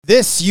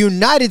This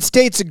United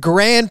States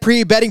Grand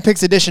Prix Betting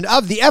Picks edition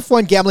of the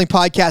F1 Gambling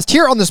Podcast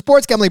here on the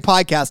Sports Gambling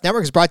Podcast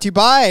Network is brought to you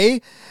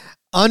by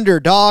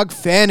Underdog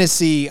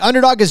Fantasy.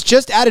 Underdog has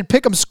just added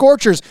Pick'em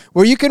Scorchers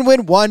where you can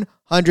win 100x.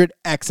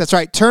 That's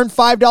right, turn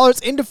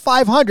 $5 into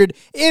 $500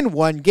 in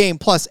one game.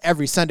 Plus,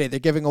 every Sunday they're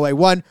giving away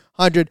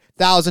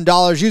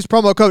 $100,000. Use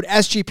promo code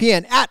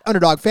SGPN at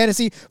Underdog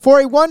Fantasy for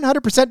a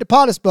 100%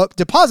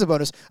 deposit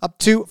bonus up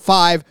to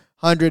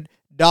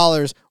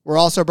 $500. We're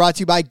also brought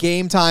to you by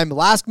Game Time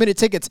Last Minute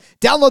Tickets.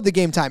 Download the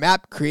Game Time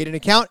app, create an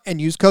account, and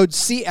use code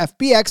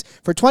CFBX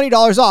for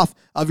 $20 off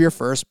of your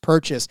first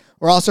purchase.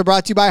 We're also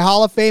brought to you by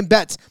Hall of Fame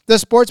Bets, the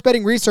sports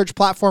betting research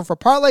platform for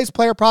parlays,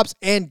 player props,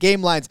 and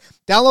game lines.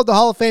 Download the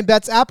Hall of Fame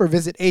Bets app or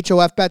visit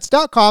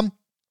HOFBets.com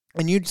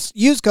and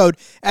use code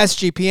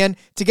SGPN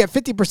to get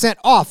 50%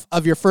 off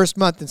of your first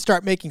month and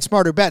start making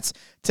smarter bets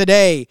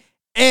today.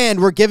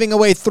 And we're giving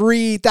away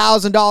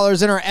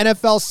 $3,000 in our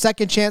NFL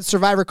Second Chance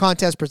Survivor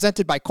Contest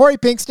presented by Corey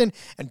Pinkston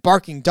and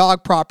Barking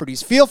Dog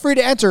Properties. Feel free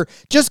to enter.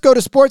 Just go to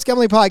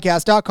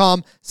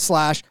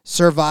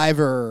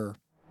sportsgamblingpodcast.com/survivor.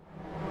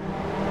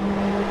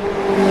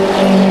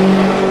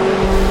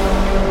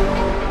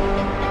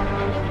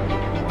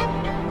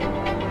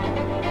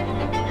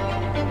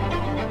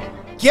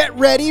 Get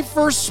ready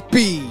for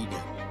speed.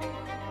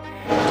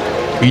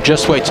 You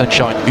just wait,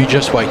 sunshine. You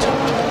just wait.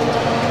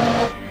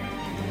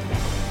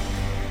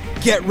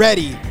 Get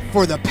ready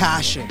for the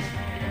passion.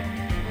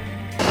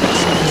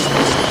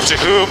 To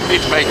whom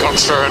it may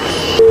concern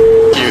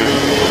you.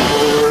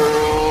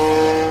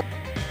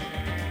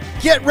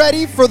 Get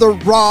ready for the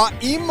raw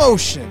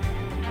emotion.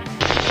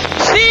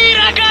 Sì,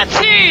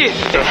 ragazzi!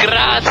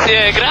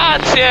 Grazie,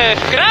 grazie,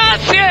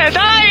 grazie!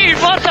 Dai,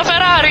 forza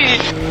Ferrari!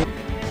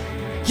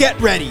 Get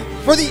ready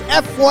for the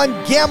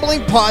F1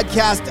 Gambling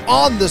Podcast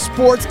on the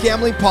Sports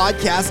Gambling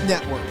Podcast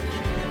Network.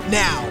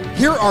 Now,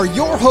 here are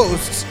your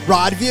hosts,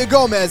 Rod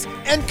Villagomez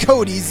and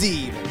Cody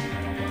Zeeb.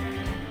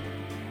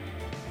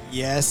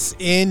 Yes,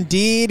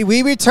 indeed.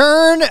 We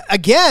return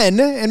again,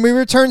 and we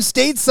return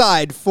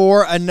stateside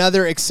for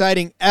another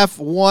exciting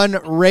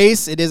F1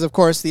 race. It is, of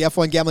course, the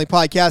F1 Gambling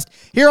Podcast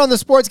here on the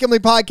Sports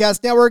Gambling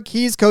Podcast Network.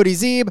 He's Cody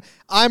Zeeb.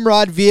 I'm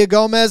Rod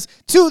Villagomez.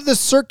 To the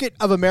Circuit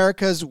of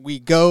Americas we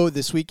go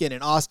this weekend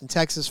in Austin,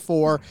 Texas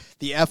for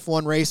the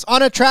F1 race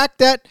on a track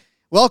that,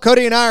 well,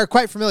 Cody and I are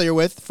quite familiar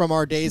with from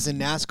our days in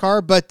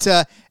NASCAR, but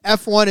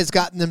F1 has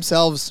gotten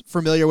themselves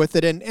familiar with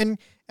it and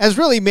has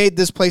really made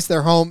this place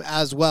their home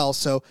as well.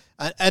 So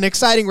an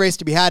exciting race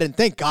to be had, and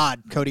thank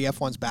God, Cody,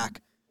 F1's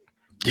back.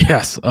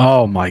 Yes.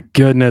 Oh my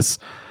goodness.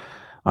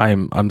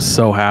 I'm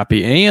so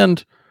happy.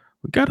 And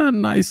we've got a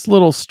nice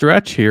little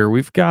stretch here.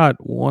 We've got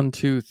 1,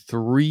 2,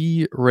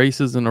 3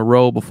 races in a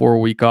row before a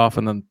week off,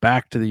 and then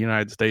back to the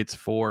United States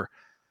for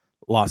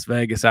Las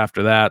Vegas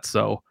after that.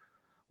 So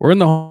we're in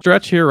the home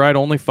stretch here, right?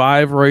 Only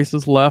 5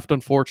 races left,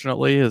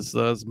 unfortunately, as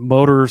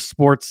motor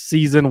sports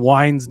season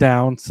winds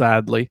down,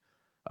 sadly.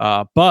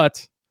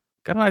 But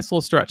got a nice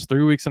little stretch.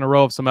 3 weeks in a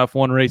row of some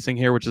F1 racing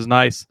here, which is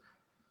nice.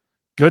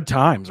 Good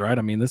times, right?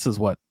 I mean, this is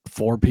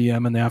 4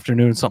 p.m. in the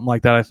afternoon, something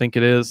like that, I think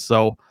it is.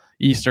 So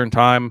Eastern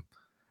time,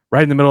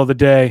 right in the middle of the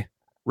day,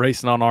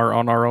 racing on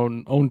our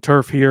own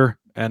turf here.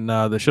 And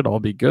they should all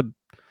be good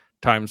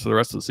times for the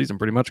rest of the season,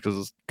 pretty much, because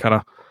it's kind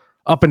of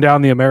up and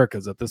down the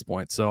Americas at this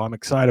point. So I'm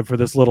excited for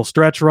this little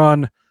stretch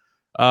run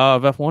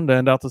of F1 to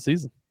end out the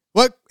season.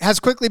 What has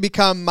quickly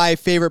become my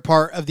favorite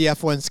part of the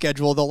F1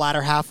 schedule, the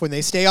latter half when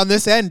they stay on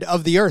this end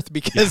of the earth,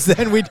 because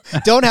then we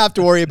don't have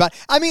to worry about,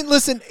 I mean,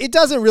 listen, it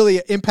doesn't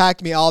really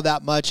impact me all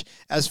that much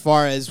as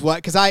far as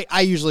because I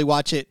usually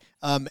watch it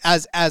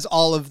as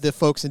all of the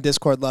folks in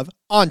Discord love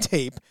on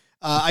tape.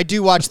 I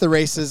do watch the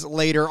races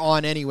later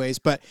on anyways,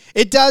 but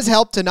it does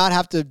help to not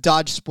have to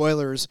dodge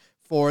spoilers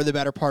for the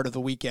better part of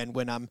the weekend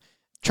when I'm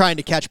trying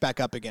to catch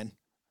back up again.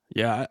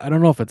 Yeah, I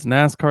don't know if it's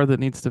NASCAR that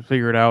needs to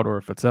figure it out or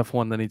if it's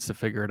F1 that needs to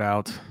figure it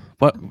out.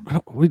 But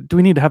do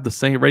we need to have the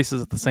same races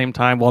at the same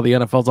time while the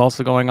NFL's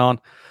also going on?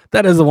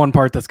 That is the one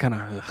part that's kind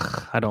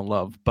of I don't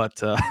love,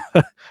 but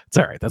it's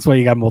all right. That's what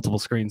you got multiple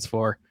screens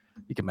for.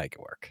 You can make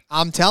it work.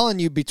 I'm telling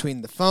you,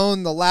 between the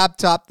phone, the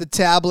laptop, the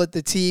tablet,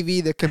 the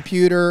TV, the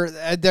computer,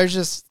 there's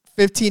just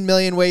 15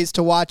 million ways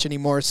to watch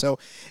anymore. So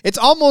it's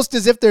almost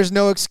as if there's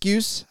no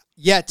excuse.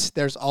 Yet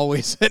there's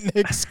always an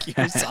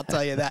excuse, I'll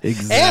tell you that.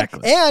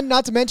 Exactly. And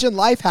not to mention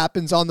life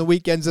happens on the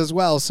weekends as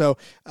well. So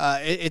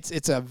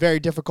it's a very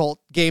difficult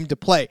game to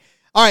play.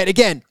 All right,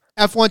 again,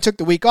 F1 took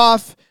the week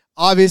off.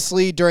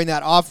 Obviously, during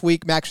that off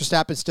week, Max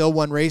Verstappen still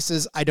won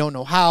races. I don't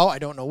know how, I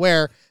don't know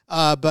where,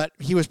 but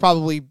he was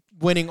probably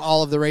winning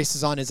all of the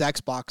races on his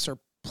Xbox or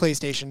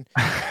PlayStation,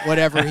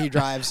 whatever he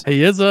drives.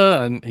 He is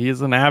an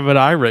avid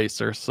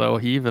iRacer, so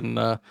he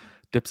even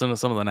dips into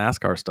some of the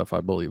NASCAR stuff,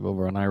 I believe,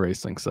 over on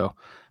iRacing. So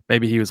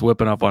maybe he was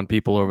whipping up on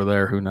people over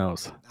there. Who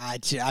knows? I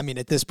mean,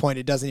 at this point,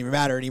 it doesn't even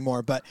matter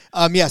anymore. But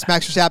yes,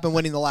 Max Verstappen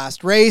winning the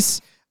last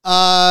race.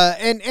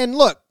 And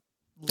look,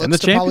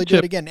 let's probably do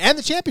it again. And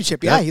the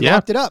championship. Yeah, he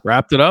locked it up.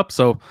 Wrapped it up.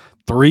 So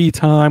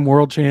 3-time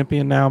world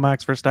champion now,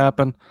 Max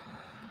Verstappen.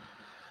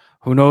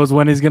 who knows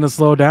when he's going to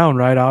slow down,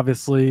 right?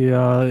 Obviously,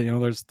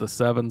 there's the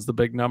 7's the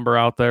big number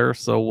out there,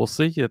 so we'll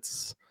see.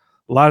 It's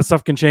a lot of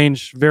stuff can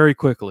change very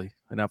quickly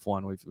in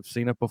F1. We've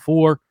seen it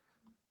before.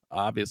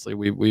 Obviously,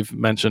 we've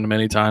mentioned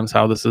many times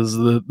how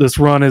this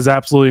run is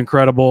absolutely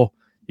incredible.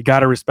 You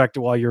got to respect it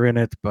while you're in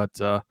it, but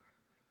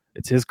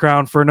it's his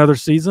crown for another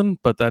season.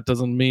 But that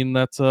doesn't mean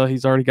that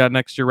he's already got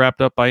next year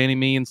wrapped up by any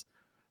means.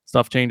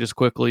 Stuff changes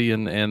quickly,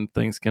 and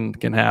things can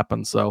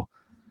happen. So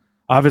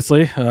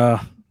obviously,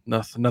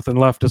 nothing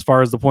left as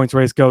far as the points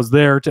race goes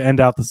there to end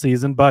out the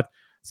season, but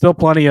still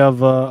plenty of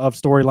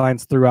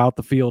storylines throughout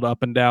the field,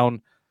 up and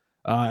down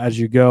as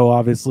you go.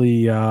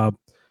 Obviously,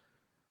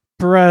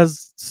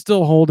 Perez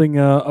still holding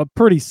a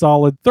pretty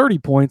solid 30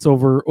 points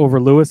over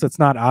Lewis. That's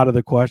not out of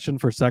the question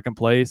for second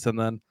place. And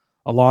then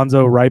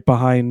Alonso right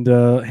behind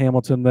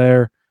Hamilton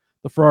there.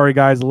 The Ferrari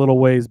guys a little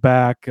ways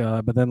back,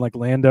 but then like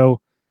Lando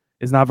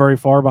is not very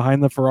far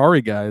behind the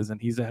Ferrari guys,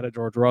 and he's ahead of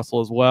George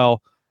Russell as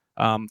well.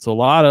 So a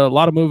lot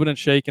of moving and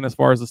shaking as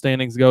far as the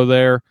standings go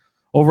there.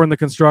 Over in the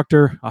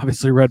constructor,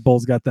 obviously Red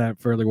Bull's got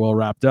that fairly well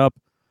wrapped up.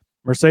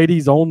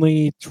 Mercedes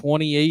only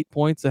 28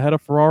 points ahead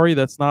of Ferrari.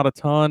 That's not a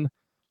ton.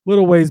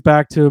 Little ways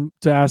back to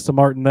Aston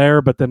Martin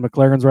there, but then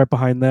McLaren's right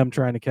behind them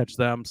trying to catch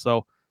them.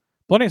 So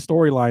plenty of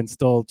storylines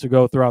still to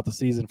go throughout the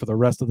season for the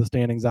rest of the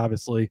standings,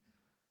 obviously.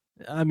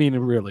 I mean,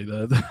 really,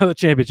 the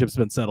championship's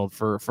been settled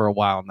for a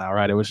while now,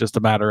 right? It was just a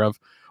matter of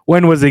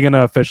when was he going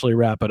to officially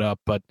wrap it up,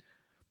 but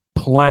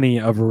plenty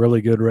of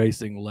really good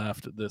racing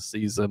left this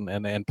season,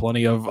 and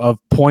plenty of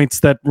points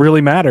that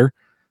really matter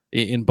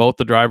in both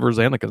the drivers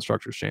and the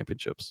constructors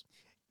championships.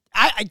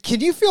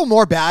 Can you feel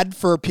more bad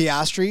for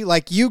Piastri?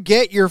 Like, you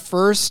get your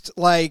first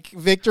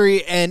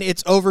victory and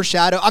it's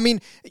overshadowed. I mean,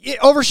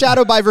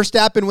 overshadowed by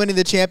Verstappen winning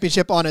the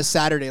championship on a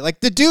Saturday. Like,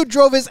 the dude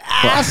drove his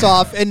ass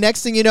off, and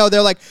next thing you know,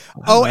 they're like,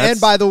 oh,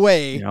 and by the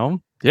way,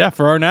 yeah,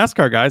 for our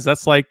NASCAR guys,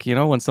 that's like,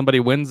 when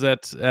somebody wins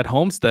at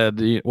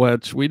Homestead,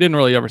 which we didn't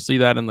really ever see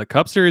that in the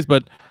Cup Series,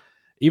 but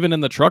even in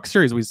the Truck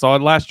Series, we saw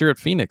it last year at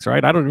Phoenix,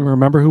 right? I don't even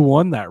remember who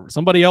won that.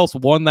 Somebody else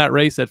won that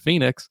race at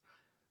Phoenix.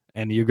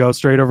 And you go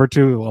straight over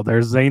to,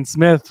 there's Zane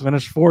Smith,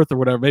 finished fourth or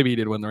whatever. Maybe he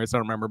did win the race. I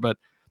don't remember. But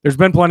there's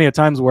been plenty of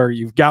times where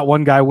you've got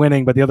one guy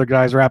winning, but the other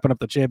guy's wrapping up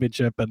the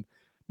championship, and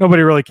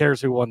nobody really cares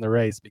who won the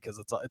race because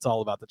it's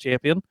all about the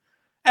champion,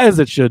 as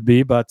it should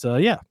be. But,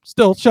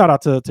 still shout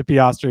out to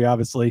Piastri,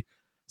 obviously,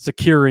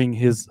 securing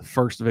his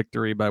first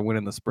victory by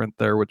winning the sprint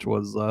there, which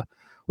was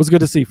good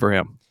to see for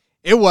him.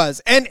 It was.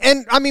 And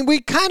I mean, we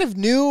kind of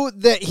knew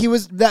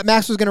that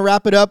Max was going to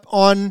wrap it up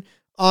on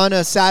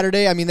a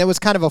Saturday. I mean, that was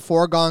kind of a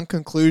foregone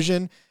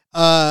conclusion.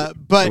 But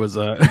it was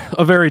a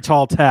very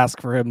tall task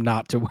for him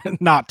not to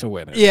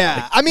win it.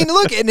 Yeah. I mean,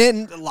 look, and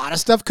a lot of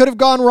stuff could have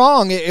gone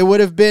wrong. It would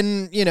have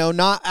been,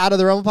 not out of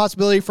the realm of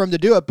possibility for him to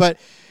do it. But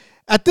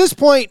at this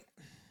point,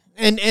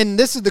 and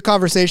this is the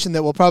conversation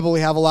that we'll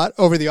probably have a lot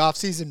over the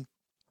offseason,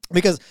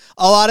 because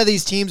a lot of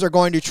these teams are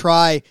going to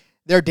try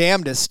their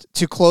damnedest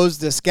to close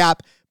this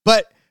gap.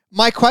 But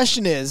my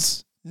question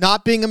is,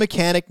 not being a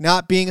mechanic,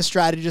 not being a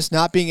strategist,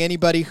 not being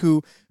anybody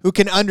who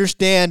can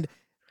understand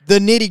the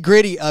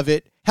nitty-gritty of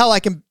it. Hell, I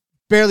can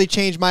barely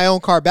change my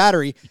own car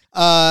battery.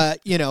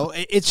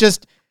 It's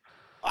just,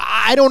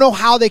 I don't know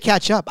how they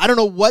catch up. I don't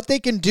know what they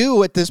can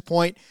do at this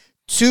point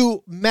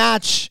to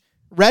match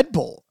Red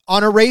Bull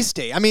on a race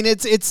day. I mean, it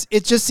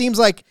just seems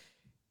like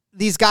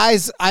these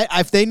guys,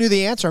 if they knew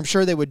the answer, I'm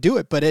sure they would do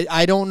it, but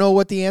I don't know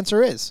what the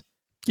answer is.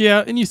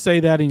 Yeah, and you say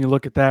that and you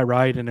look at that,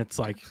 right, and it's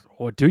like,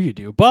 what do you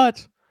do?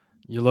 But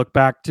you look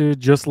back to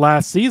just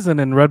last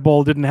season, and Red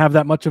Bull didn't have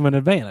that much of an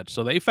advantage,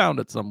 so they found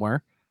it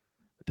somewhere.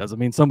 It doesn't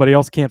mean somebody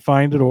else can't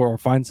find it or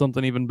find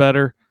something even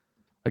better.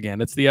 Again,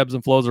 it's the ebbs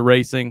and flows of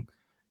racing.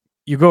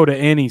 You go to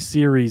any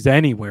series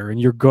anywhere, and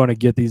you're going to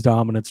get these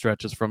dominant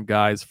stretches from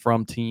guys,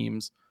 from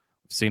teams.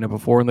 We've seen it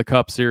before in the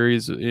Cup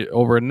Series.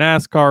 Over in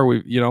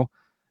NASCAR,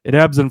 it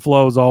ebbs and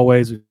flows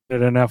always. We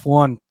did it in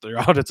F1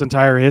 throughout its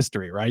entire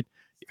history, right?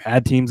 You've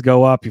had teams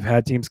go up. You've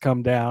had teams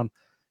come down.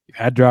 You've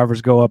had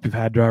drivers go up. You've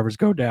had drivers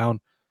go down.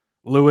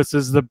 Lewis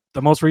is the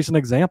most recent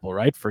example,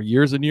 right? For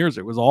years and years,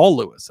 it was all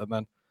Lewis. And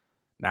then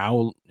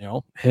now,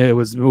 it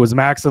was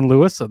Max and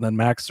Lewis, and then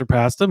Max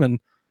surpassed him. And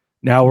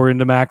now we're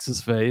into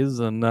Max's phase.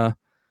 And,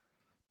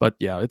 but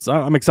yeah,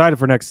 I'm excited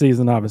for next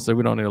season. Obviously,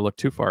 we don't need to look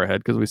too far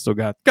ahead because we still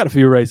got a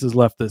few races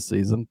left this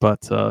season.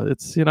 But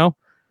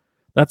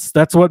it's,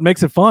 that's what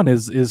makes it fun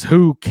is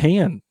who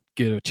can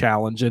get a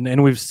challenge.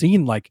 And we've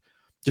seen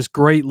just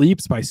great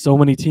leaps by so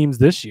many teams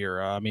this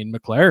year. I mean,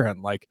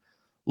 McLaren,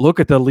 look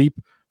at the leap.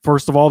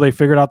 First of all, they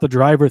figured out the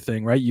driver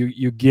thing, right?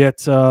 You get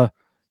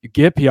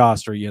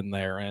Piastri in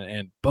there,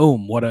 and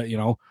boom,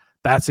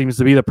 that seems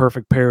to be the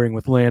perfect pairing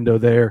with Lando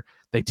there.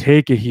 They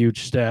take a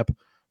huge step.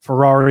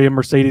 Ferrari and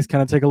Mercedes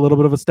kind of take a little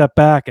bit of a step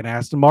back, and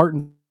Aston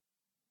Martin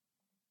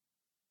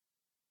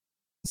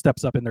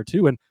steps up in there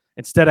too. And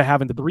instead of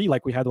having the three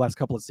like we had the last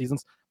couple of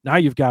seasons, now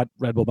you've got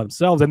Red Bull by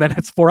themselves, and then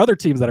it's 4 other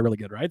teams that are really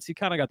good, right? So you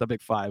kind of got the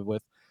big 5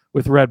 with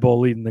Red Bull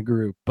leading the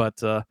group. But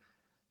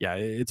yeah,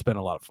 it's been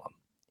a lot of fun.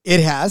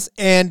 It has.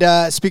 And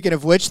speaking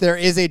of which, there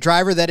is a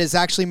driver that is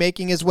actually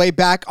making his way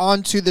back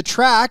onto the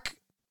track.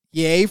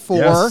 Yay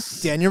for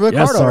Daniel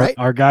Ricciardo, right?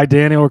 Our guy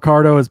Daniel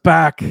Ricciardo is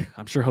back.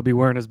 I'm sure he'll be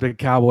wearing his big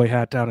cowboy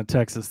hat down in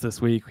Texas this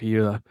week.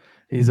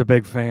 He's a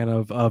big fan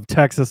of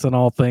Texas and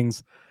all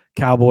things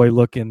cowboy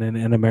looking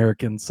and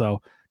American.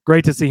 So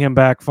great to see him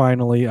back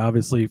finally,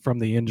 obviously from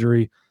the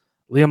injury.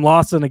 Liam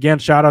Lawson, again,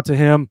 shout out to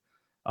him.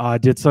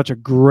 Did such a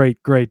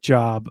great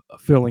job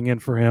filling in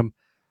for him.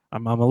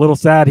 I'm a little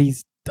sad he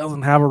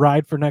doesn't have a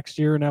ride for next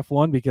year in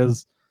F1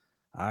 because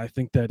I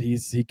think that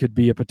he could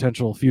be a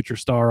potential future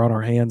star on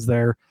our hands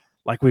there,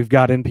 like we've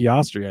got in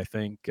Piastri, I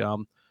think.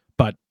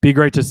 But be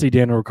great to see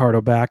Daniel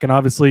Ricciardo back, and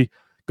obviously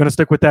going to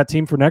stick with that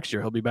team for next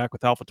year. He'll be back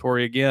with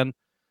AlphaTauri again,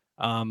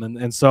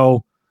 and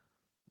so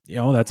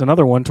that's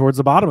another one towards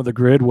the bottom of the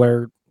grid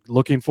where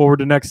looking forward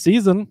to next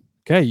season.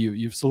 Okay,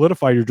 you've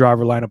solidified your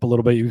driver lineup a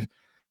little bit. You've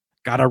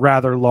got a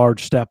rather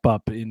large step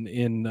up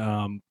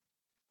in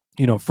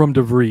from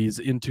De Vries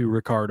into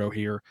Ricciardo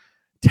here,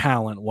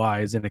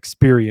 talent-wise and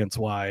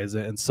experience-wise.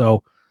 And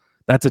so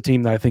that's a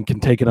team that I think can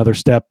take another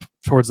step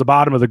towards the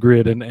bottom of the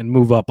grid and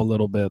move up a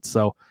little bit.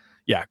 So,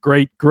 yeah,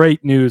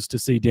 great news to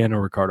see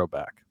Daniel Ricciardo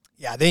back.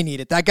 Yeah, they need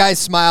it. That guy's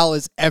smile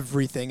is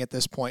everything at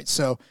this point.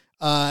 So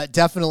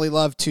definitely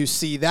love to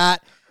see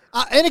that.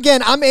 And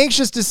again, I'm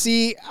anxious to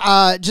see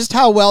just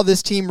how well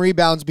this team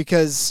rebounds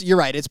because you're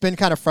right. It's been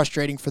kind of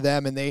frustrating for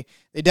them, and they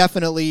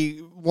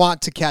definitely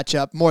want to catch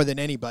up more than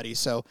anybody.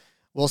 So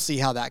we'll see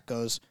how that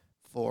goes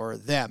for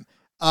them.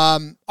 All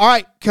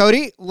right,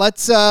 Cody,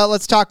 let's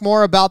talk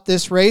more about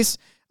this race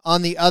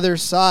on the other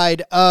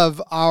side of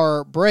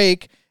our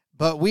break.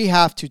 But we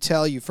have to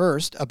tell you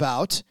first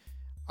about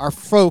our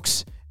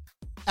folks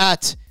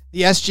at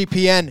the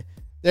SGPN.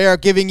 They are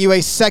giving you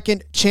a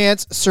second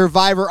chance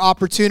survivor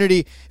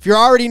opportunity. If you're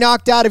already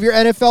knocked out of your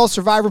NFL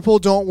survivor pool,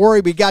 don't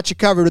worry. We got you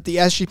covered with the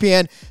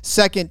SGPN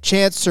second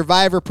chance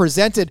survivor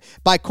presented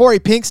by Corey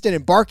Pinkston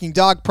and Barking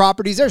Dog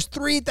Properties. There's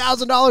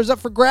 $3,000 up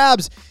for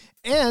grabs.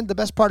 And the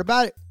best part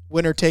about it,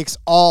 winner takes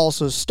all.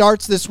 So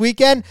starts this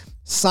weekend.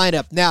 Sign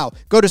up now.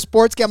 Go to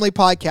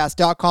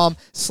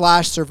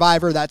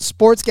sportsgamblingpodcast.com/survivor. That's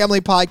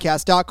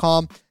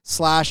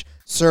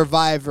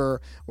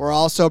sportsgamblingpodcast.com/survivor. We're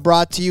also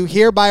brought to you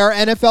here by our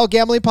NFL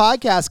Gambling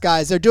Podcast,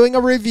 guys. They're doing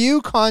a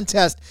review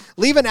contest.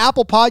 Leave an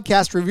Apple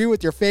Podcast review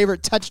with your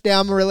favorite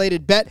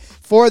touchdown-related bet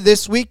for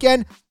this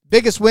weekend.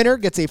 Biggest winner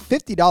gets a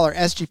 $50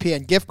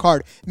 SGPN gift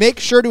card. Make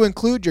sure to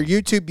include your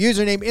YouTube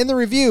username in the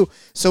review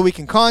so we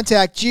can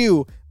contact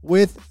you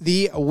with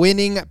the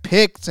winning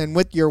picks and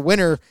with your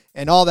winner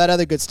and all that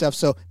other good stuff.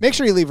 So make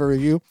sure you leave a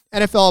review.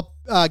 NFL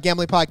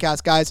Gambling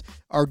Podcast guys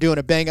are doing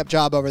a bang-up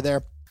job over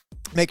there.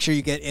 Make sure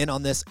you get in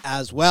on this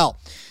as well.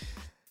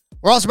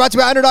 We're also brought to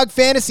you by Underdog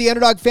Fantasy.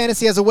 Underdog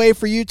Fantasy has a way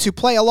for you to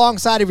play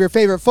alongside of your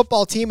favorite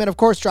football team and, of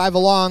course, drive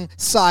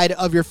alongside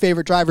of your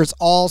favorite drivers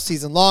all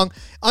season long.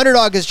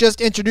 Underdog has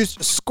just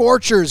introduced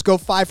Scorchers. Go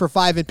 5 for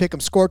 5 and pick 'em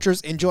Scorchers.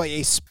 Enjoy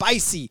a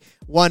spicy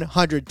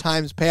 100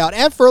 times payout.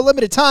 And for a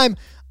limited time,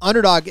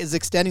 Underdog is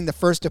extending the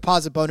first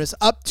deposit bonus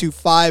up to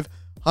 $500.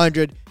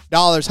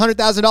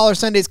 $100,000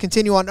 Sundays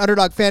continue on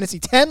Underdog Fantasy.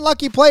 10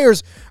 lucky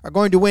players are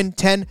going to win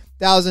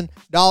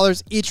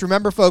 $10,000 each.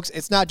 Remember, folks,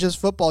 it's not just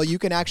football. You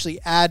can actually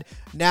add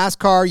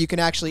NASCAR. You can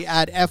actually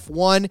add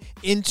F1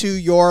 into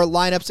your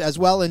lineups as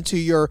well, into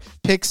your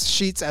picks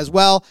sheets as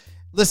well.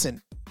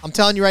 Listen, I'm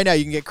telling you right now,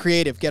 you can get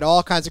creative, get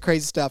all kinds of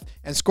crazy stuff,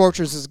 and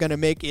Scorchers is going to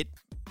make it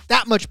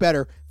that much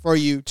better for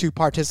you to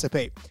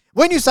participate.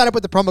 When you sign up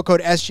with the promo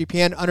code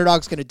SGPN,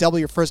 Underdog's going to double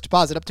your first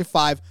deposit up to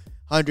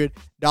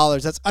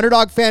 $500. That's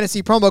Underdog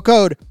Fantasy promo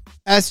code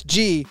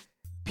SGPN.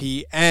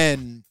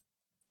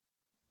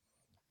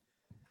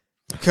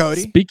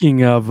 Cody?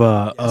 Speaking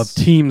of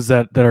teams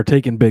that are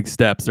taking big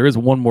steps, there is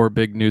one more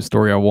big news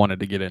story I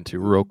wanted to get into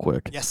real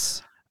quick.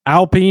 Yes.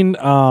 Alpine,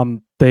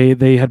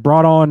 they had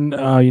brought on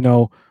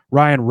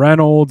Ryan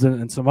Reynolds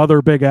and some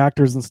other big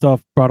actors and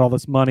stuff, brought all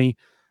this money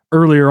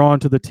earlier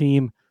on to the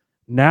team.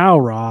 Now,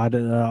 Rod,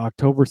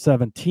 October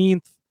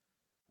 17th,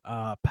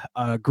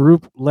 a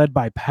group led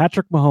by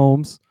Patrick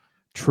Mahomes,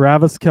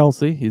 Travis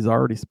Kelce. He's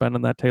already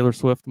spending that Taylor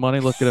Swift money.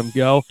 Look at him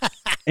go.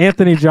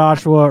 Anthony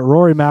Joshua,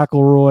 Rory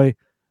McIlroy.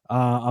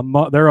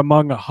 They're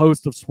among a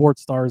host of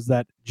sports stars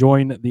that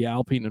join the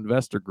Alpine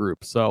Investor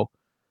Group. So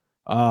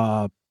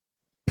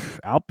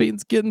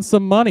Alpine's getting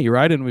some money,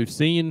 right? And we've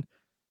seen,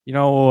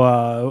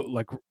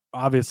 like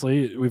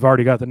obviously we've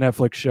already got the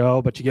Netflix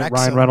show, but you get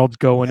Ryan Reynolds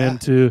going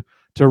into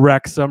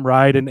Wrexham,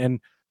 right? And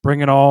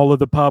bringing all of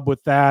the pub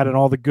with that and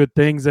all the good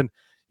things. And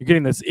you're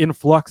getting this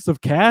influx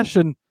of cash.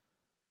 And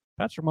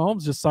Patrick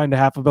Mahomes just signed a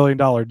 $500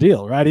 million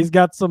deal, right? He's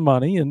got some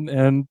money,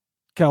 and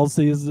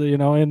Kelsey is,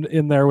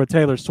 in there with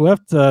Taylor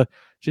Swift.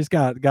 She's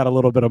got a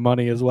little bit of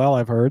money as well,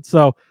 I've heard.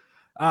 So,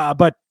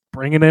 but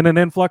bringing in an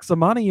influx of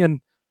money,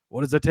 and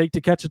what does it take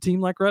to catch a team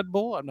like Red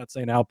Bull? I'm not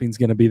saying Alpine's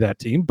going to be that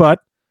team, but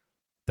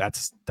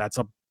that's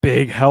a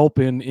big help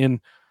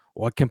in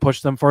what can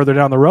push them further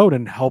down the road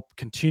and help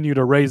continue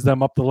to raise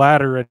them up the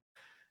ladder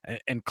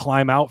and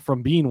climb out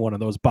from being one of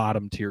those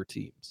bottom tier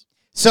teams.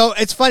 So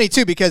it's funny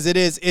too because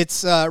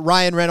it's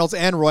Ryan Reynolds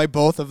and Roy,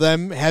 both of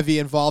them heavy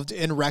involved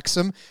in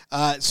Wrexham.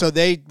 So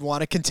they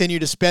want to continue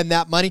to spend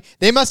that money.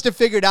 They must have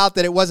figured out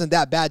that it wasn't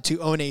that bad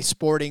to own a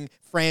sporting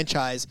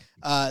franchise.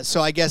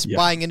 So I guess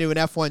buying into an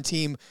F1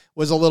 team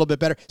was a little bit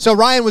better. So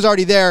Ryan was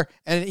already there,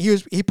 and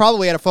he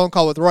probably had a phone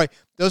call with Roy.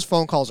 Those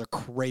phone calls are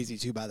crazy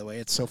too, by the way.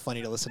 It's so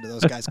funny to listen to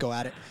those guys go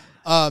at it.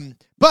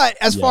 But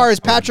as far as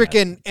Patrick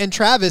and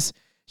Travis,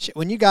 shit,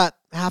 when you got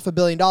 $500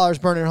 million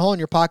burning a hole in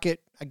your pocket,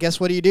 I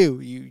guess what do?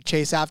 You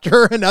chase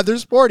after another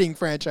sporting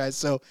franchise.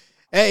 So,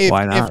 hey,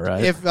 why not,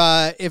 right?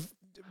 If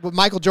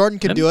Michael Jordan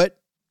can do it,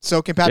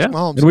 so can Patrick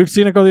Mahomes. And we've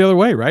seen it go the other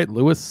way, right?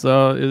 Lewis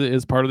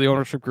is part of the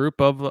ownership group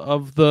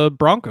of the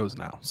Broncos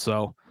now.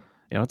 So,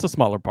 it's a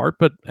smaller part,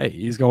 but hey,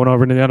 he's going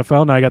over into the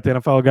NFL. Now you got the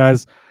NFL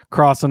guys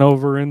crossing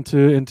over into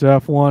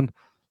F1.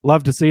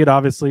 Love to see it.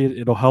 Obviously,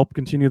 it'll help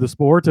continue the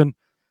sport. And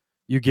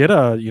you get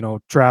a,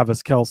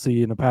 Travis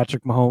Kelce and a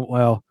Patrick Mahomes.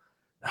 Well,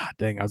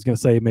 dang, I was going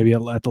to say maybe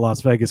at the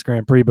Las Vegas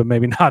Grand Prix, but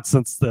maybe not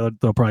since they'll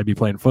probably be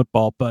playing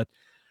football. But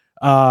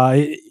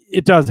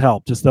it does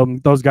help, just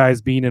those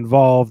guys being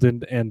involved.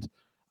 And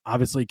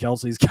obviously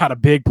Kelsey's got a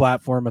big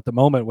platform at the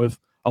moment with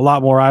a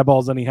lot more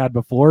eyeballs than he had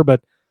before.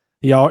 But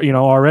he,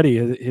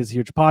 already his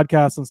huge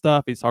podcasts and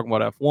stuff, he's talking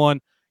about F1,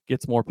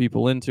 gets more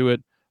people into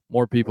it.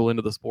 More people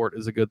into the sport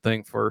is a good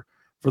thing for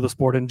the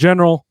sport in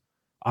general.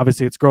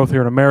 Obviously, it's growth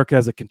here in America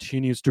as it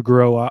continues to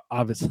grow.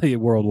 Obviously,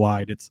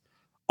 worldwide, it's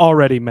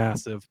already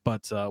massive,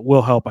 but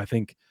will help, I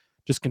think,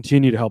 just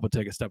continue to help it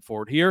take a step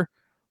forward here,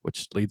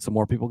 which leads to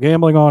more people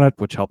gambling on it,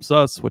 which helps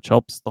us, which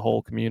helps the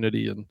whole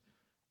community, and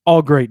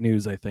all great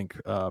news, I think,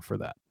 for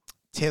that.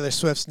 Taylor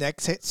Swift's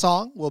next hit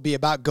song will be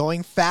about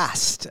going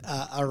fast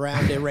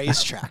around a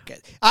racetrack.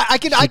 I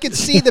could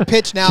see the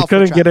pitch now. She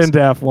couldn't get into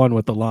F1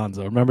 with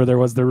Alonso. Remember, there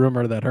was the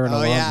rumor that her and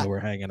Alonso were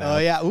hanging out. Oh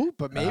yeah,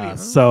 but maybe.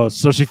 So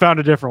she found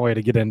a different way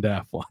to get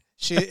into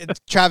F1.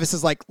 Travis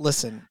is like,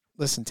 listen,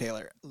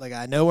 Taylor. Like,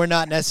 I know we're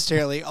not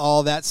necessarily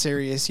all that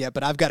serious yet,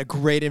 but I've got a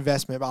great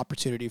investment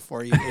opportunity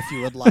for you if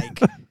you would like.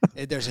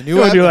 There's a new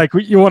one.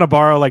 You want to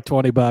borrow like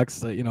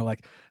 $20,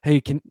 like, hey,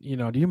 do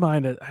you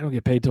mind? I don't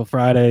get paid till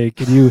Friday.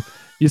 Can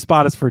you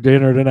spot us for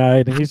dinner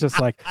tonight? And he's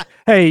just like,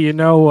 hey,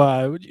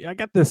 I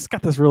got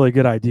this really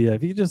good idea.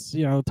 If you just,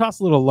 toss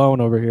a little loan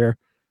over here,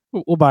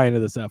 we'll buy into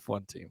this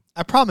F1 team.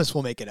 I promise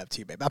we'll make it up to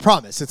you, babe. I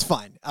promise. It's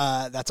fine.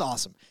 That's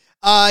awesome.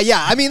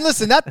 Yeah, I mean,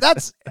 listen,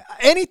 that's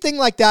anything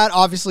like that,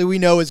 obviously, we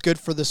know is good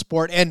for the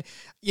sport. And,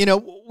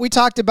 we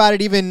talked about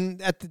it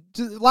even at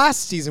the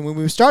last season when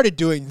we started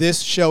doing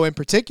this show in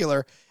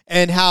particular,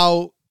 and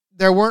how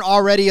there weren't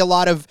already a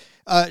lot of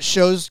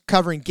shows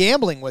covering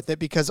gambling with it,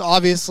 because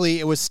obviously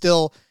it was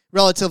still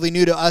relatively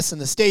new to us in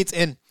the States.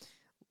 And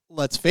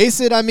let's face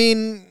it, I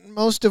mean,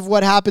 most of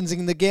what happens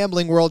in the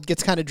gambling world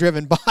gets kind of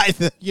driven by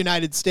the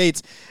United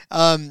States.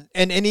 And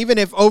even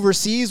if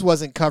overseas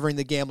wasn't covering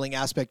the gambling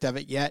aspect of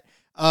it yet,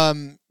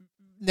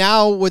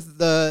 now with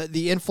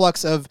the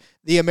influx of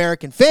the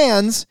American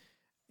fans,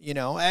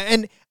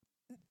 and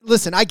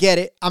listen, I get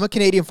it. I'm a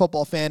Canadian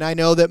football fan. I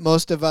know that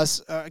most of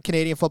us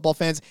Canadian football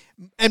fans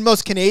and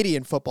most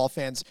Canadian football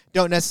fans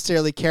don't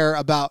necessarily care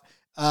about,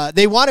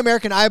 they want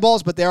American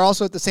eyeballs, but they're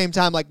also at the same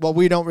time like, well,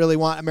 we don't really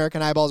want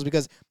American eyeballs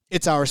because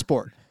it's our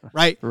sport,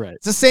 right? Right.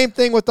 It's the same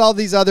thing with all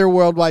these other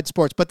worldwide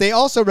sports, but they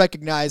also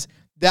recognize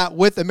that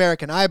with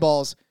American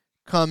eyeballs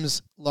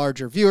comes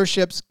larger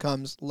viewerships,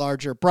 comes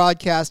larger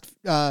broadcast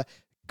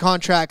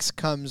contracts,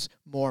 comes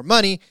more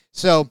money.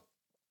 So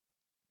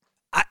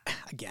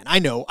I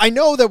know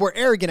that we're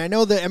arrogant. I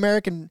know that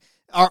American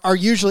are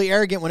usually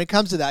arrogant when it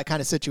comes to that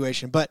kind of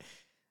situation, but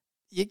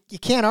you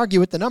can't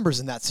argue with the numbers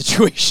in that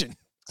situation.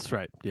 That's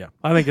right. Yeah.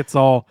 I think it's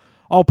all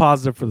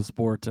positive for the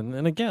sport.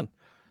 And again,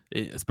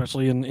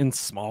 especially in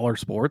smaller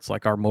sports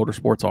like our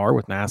motorsports are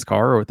with NASCAR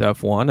or with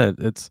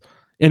F1, it's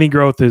any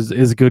growth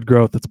is good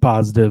growth. It's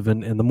positive.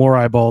 And the more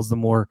eyeballs, the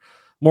more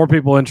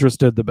people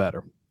interested, the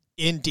better.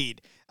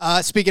 Indeed.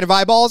 Speaking of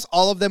eyeballs,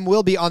 all of them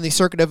will be on the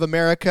Circuit of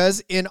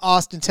Americas in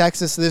Austin,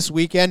 Texas this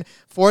weekend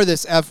for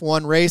this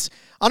F1 race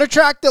on a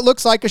track that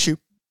looks like a shoe.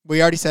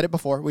 We already said it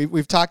before.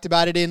 We've talked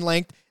about it in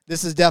length.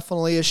 This is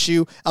definitely a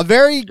shoe, a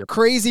very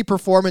crazy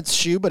performance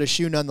shoe, but a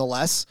shoe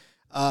nonetheless.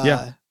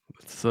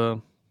 It's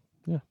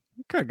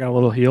got a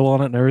little heel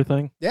on it and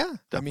everything. Yeah,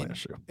 definitely a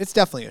shoe. It's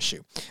definitely a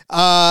shoe.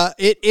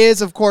 It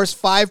is, of course,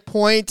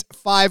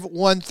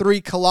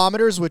 5.513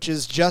 kilometers, which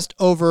is just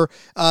over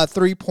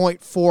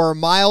 3.4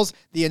 miles.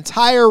 The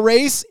entire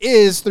race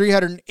is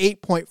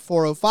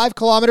 308.405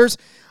 kilometers,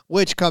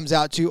 which comes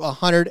out to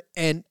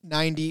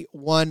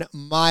 191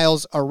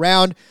 miles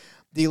around.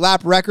 The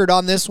lap record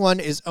on this one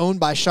is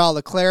owned by Charles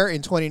Leclerc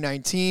in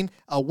 2019,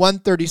 a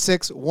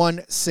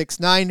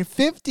 136.169,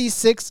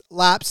 56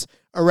 laps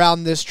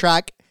around this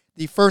track.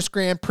 The first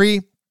Grand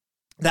Prix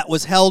that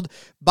was held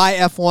by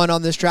F1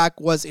 on this track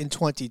was in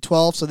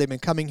 2012, so they've been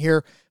coming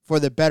here for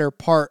the better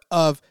part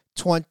of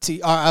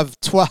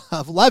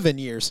 11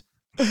 years.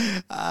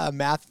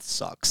 Math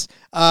sucks.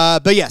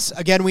 But yes,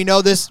 again, we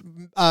know this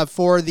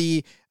for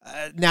the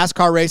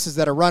NASCAR races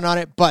that are run on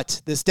it,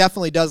 but this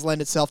definitely does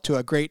lend itself to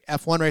a great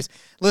F1 race.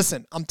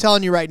 Listen, I'm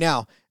telling you right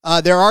now,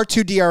 there are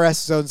 2 DRS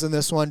zones in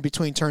this one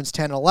between turns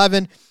 10 and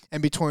 11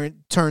 and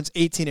between turns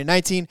 18 and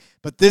 19,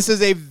 but this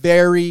is a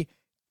very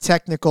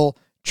technical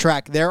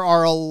track. There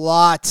are a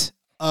lot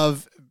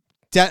of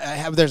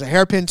there's a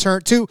hairpin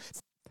turn, two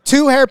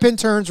hairpin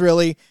turns,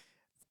 really.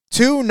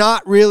 2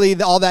 not really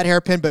all that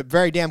hairpin, but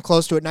very damn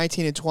close to it.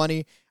 19 and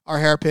 20 are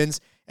hairpins.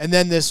 And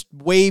then this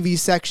wavy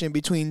section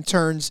between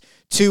turns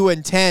 2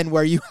 and 10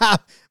 where you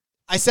have,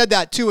 I said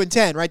that 2 and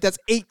 10, right? That's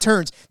 8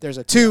 turns. There's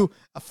a 2,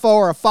 a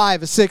 4, a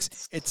 5, a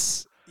 6.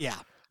 It's,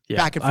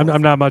 back and forth.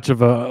 I'm not much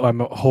of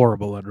I'm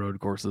horrible at road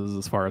courses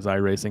as far as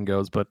iRacing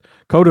goes, but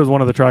COTA is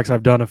one of the tracks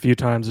I've done a few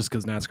times just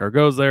because NASCAR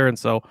goes there. And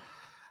so,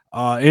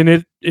 and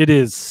it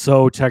is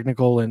so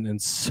technical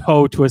and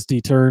so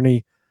twisty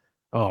turny.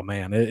 Oh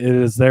man, it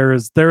is.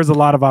 There's a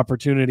lot of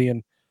opportunity,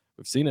 and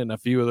we've seen it in a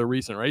few of the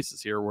recent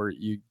races here where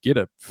you get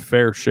a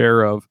fair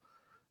share of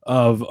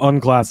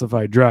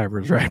unclassified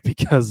drivers, right?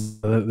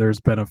 Because there's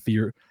been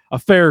a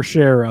fair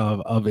share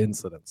of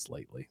incidents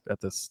lately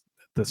at this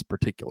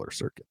particular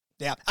circuit.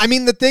 Yeah. I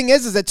mean, the thing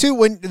is that too,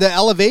 when the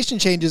elevation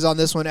changes on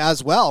this one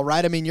as well,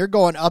 right? I mean, you're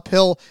going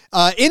uphill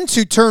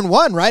into turn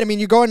 1, right? I mean,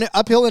 you're going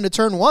uphill into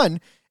turn 1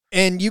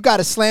 and you got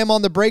to slam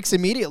on the brakes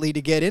immediately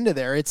to get into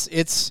there.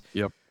 It's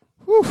yep.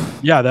 Whew.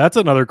 Yeah. That's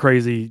another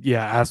crazy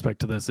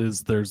aspect to this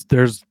is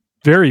there's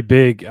very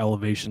big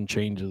elevation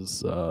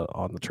changes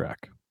on the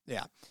track.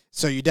 Yeah.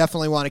 So you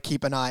definitely want to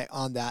keep an eye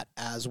on that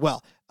as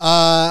well.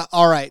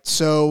 All right.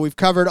 So we've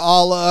covered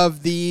all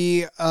of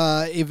the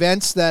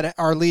events that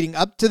are leading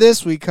up to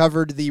this. We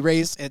covered the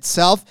race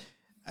itself.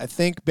 I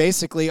think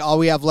basically all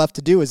we have left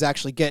to do is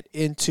actually get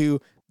into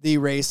the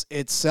race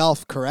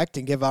itself, correct?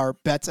 And give our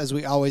bets as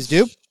we always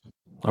do.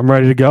 I'm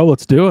ready to go.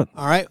 Let's do it.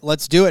 All right.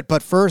 Let's do it.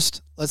 But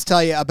first, let's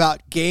tell you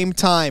about Game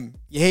Time.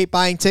 You hate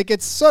buying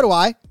tickets? So do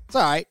I. It's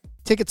all right.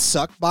 Tickets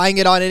suck. Buying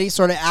it on any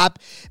sort of app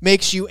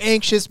makes you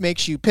anxious,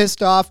 makes you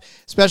pissed off,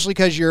 especially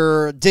because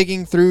you're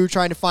digging through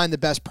trying to find the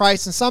best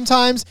price. And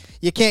sometimes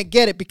you can't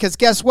get it because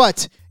guess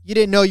what? You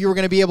didn't know you were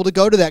going to be able to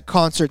go to that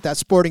concert, that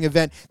sporting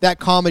event, that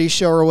comedy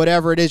show, or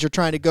whatever it is you're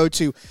trying to go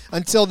to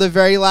until the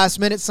very last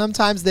minute,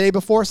 sometimes the day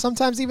before,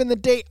 sometimes even the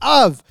day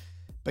of.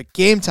 But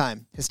Game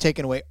Time has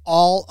taken away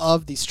all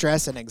of the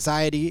stress and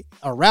anxiety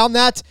around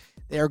that.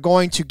 They are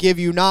going to give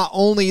you not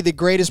only the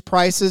greatest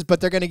prices, but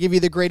they're going to give you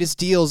the greatest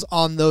deals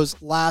on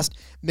those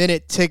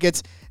last-minute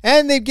tickets.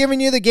 And they've given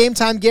you the Game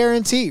Time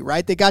guarantee,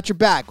 right? They got your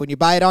back. When you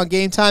buy it on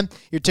Game Time,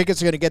 your tickets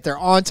are going to get there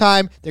on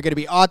time. They're going to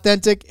be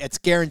authentic. It's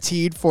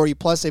guaranteed for you.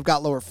 Plus, they've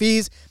got lower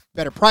fees,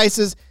 better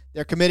prices.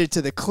 They're committed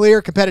to the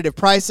clear, competitive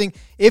pricing.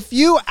 If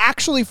you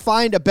actually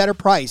find a better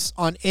price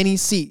on any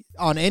seat,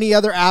 on any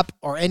other app,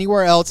 or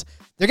anywhere else,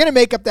 they're going to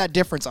make up that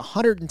difference,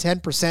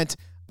 110%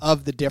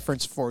 of the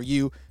difference for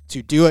you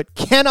to do it.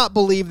 Cannot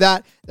believe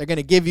that. They're going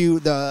to give you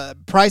the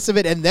price of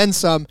it and then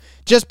some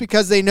just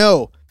because they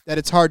know that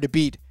it's hard to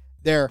beat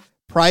their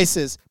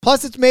prices.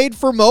 Plus, it's made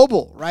for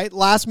mobile, right?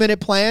 Last minute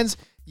plans.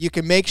 You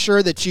can make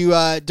sure that you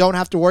don't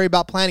have to worry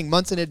about planning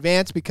months in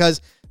advance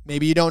because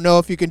maybe you don't know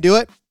if you can do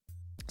it.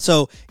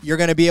 So you're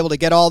going to be able to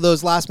get all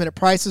those last minute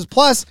prices.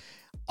 Plus,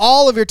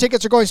 all of your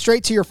tickets are going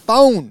straight to your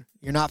phone.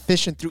 You're not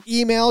fishing through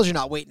emails. You're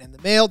not waiting in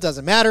the mail.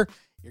 Doesn't matter.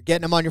 You're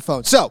getting them on your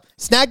phone. So,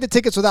 snag the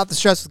tickets without the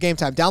stress with Game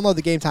Time. Download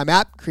the Game Time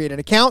app, create an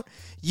account,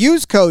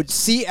 use code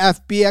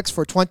CFBX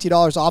for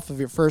 $20 off of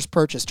your first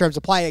purchase. Terms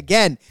apply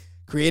again.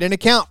 Create an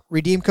account,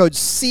 redeem code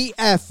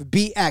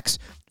CFBX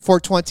for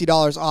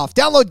 $20 off.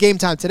 Download Game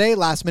Time today.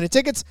 Last minute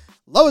tickets,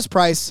 lowest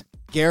price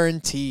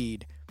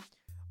guaranteed.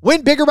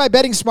 Win bigger by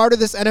betting smarter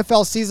this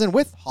NFL season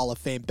with Hall of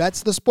Fame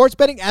Bets, the sports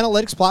betting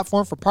analytics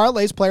platform for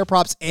parlays, player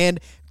props, and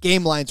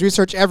game lines.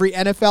 Research every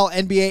NFL,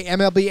 NBA,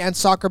 MLB, and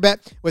soccer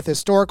bet with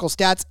historical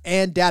stats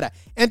and data.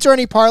 Enter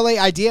any parlay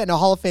idea in a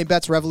Hall of Fame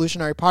Bets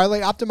revolutionary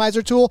parlay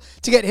optimizer tool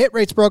to get hit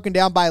rates broken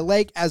down by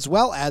leg as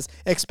well as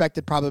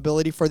expected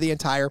probability for the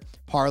entire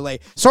parlay.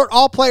 Sort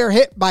all player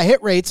hit by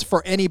hit rates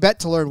for any bet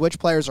to learn which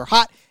players are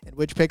hot and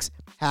which picks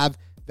have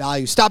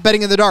value. Stop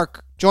betting in the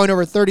dark. Join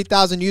over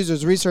 30,000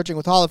 users researching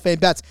with Hall of Fame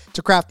Bets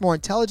to craft more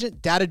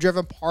intelligent,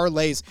 data-driven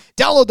parlays.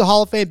 Download the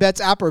Hall of Fame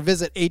Bets app or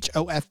visit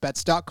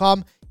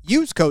hofbets.com.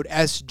 Use code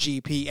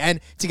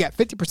SGPN to get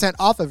 50%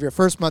 off of your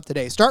first month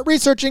today. Start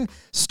researching,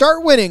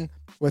 start winning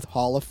with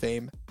Hall of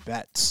Fame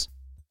Bets.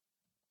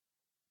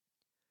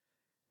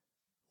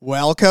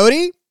 Well,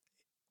 Cody,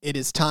 it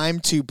is time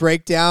to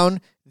break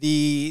down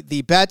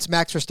the bets.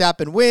 Max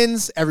Verstappen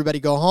wins. Everybody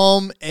go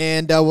home,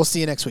 and we'll see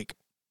you next week.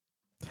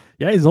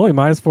 Yeah, he's only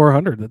minus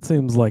 400. That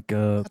seems like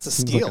that's a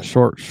steal. Like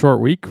a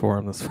short week for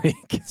him this week.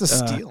 It's a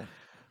steal.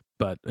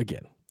 But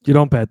again, you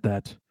don't bet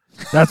that.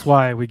 That's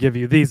why we give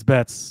you these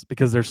bets,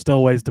 because there's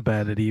still ways to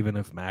bet it, even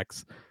if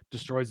Max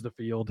destroys the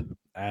field,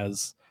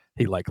 as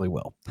he likely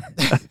will.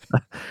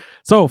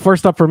 So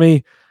first up for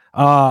me,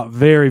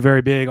 very,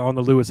 very big on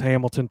the Lewis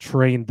Hamilton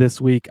train this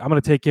week. I'm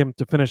going to take him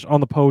to finish on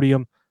the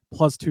podium,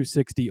 plus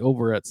 260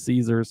 over at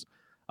Caesars.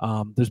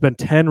 There's been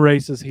 10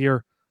 races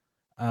here.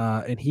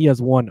 and he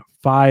has won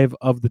 5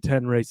 of the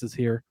 10 races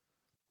here.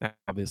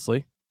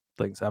 Obviously,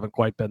 things haven't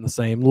quite been the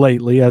same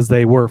lately as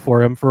they were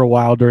for him for a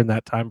while during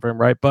that time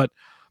frame, right? But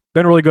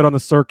been really good on the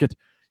circuit.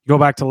 You go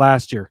back to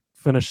last year,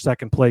 finished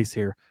second place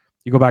here.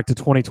 You go back to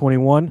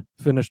 2021,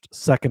 finished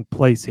second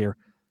place here.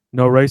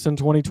 No race in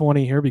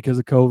 2020 here because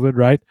of COVID,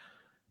 right?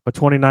 But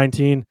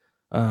 2019,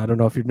 I don't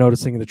know if you're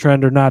noticing the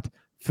trend or not,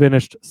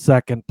 finished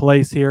second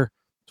place here.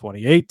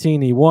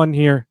 2018, he won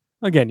here.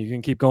 Again, you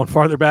can keep going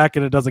farther back,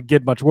 and it doesn't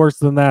get much worse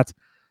than that.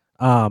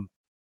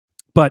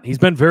 But he's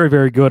been very,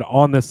 very good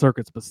on this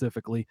circuit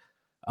specifically.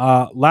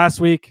 Last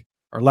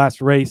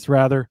race,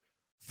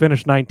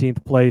 finished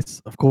 19th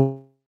place, of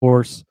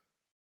course.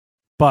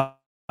 But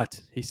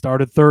he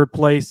started third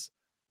place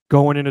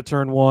going into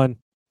turn 1,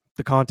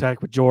 the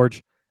contact with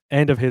George,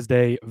 end of his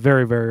day,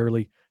 very, very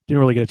early. Didn't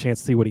really get a chance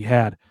to see what he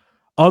had.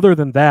 Other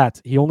than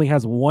that, he only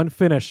has one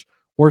finish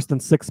worse than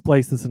 6th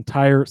place this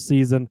entire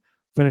season.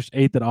 Finished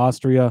 8th at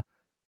Austria,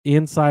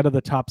 inside of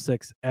the top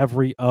 6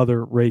 every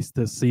other race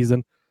this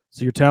season.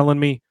 So you're telling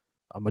me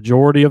a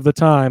majority of the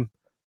time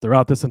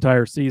throughout this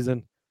entire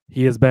season,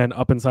 he has been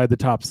up inside the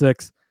top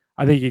 6.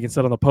 I think he can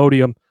sit on the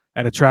podium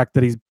at a track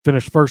that he's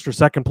finished first or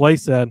second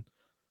place at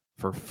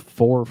for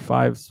 4 or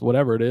 5,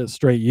 whatever it is,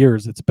 straight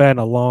years. It's been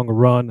a long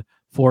run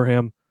for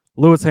him.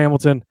 Lewis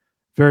Hamilton,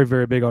 very,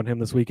 very big on him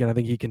this weekend. I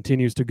think he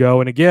continues to go.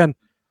 And again,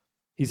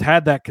 he's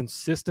had that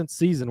consistent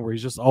season where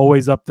he's just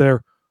always up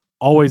there,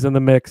 always in the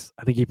mix.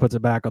 I think he puts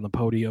it back on the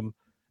podium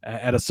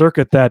at a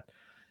circuit that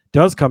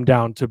does come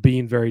down to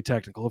being very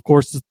technical. Of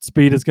course,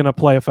 speed is going to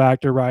play a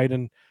factor, right?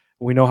 And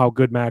we know how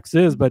good Max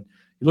is, but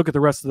you look at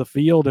the rest of the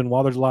field, and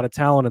while there's a lot of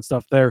talent and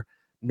stuff there,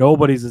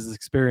 nobody's as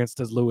experienced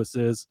as Lewis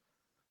is.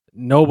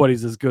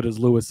 Nobody's as good as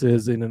Lewis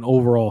is in an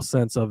overall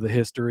sense of the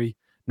history.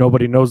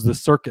 Nobody knows the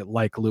circuit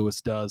like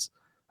Lewis does.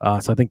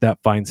 So I think that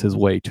finds his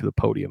way to the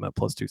podium at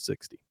plus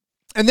 260.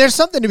 And there's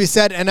something to be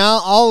said, and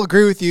I'll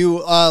agree with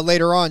you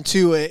later on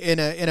too in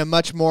a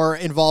much more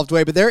involved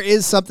way. But there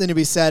is something to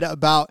be said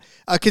about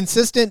a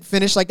consistent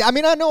finish like that. I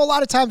mean, I know a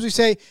lot of times we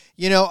say,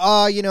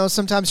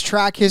 sometimes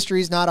track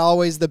history is not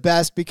always the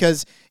best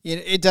because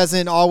it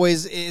doesn't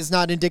always is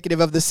not indicative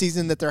of the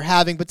season that they're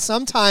having. But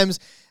sometimes,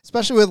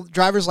 especially with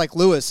drivers like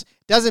Lewis,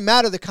 doesn't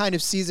matter the kind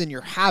of season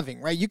you're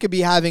having, right? You could be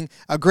having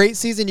a great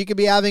season, you could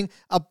be having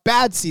a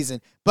bad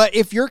season, but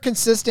if you're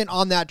consistent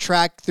on that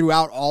track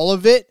throughout all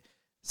of it.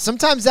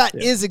 Sometimes that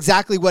is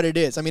exactly what it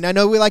is. I mean, I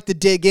know we like to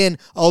dig in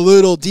a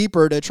little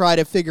deeper to try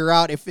to figure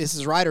out if this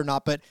is right or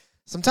not, but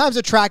sometimes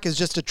a track is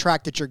just a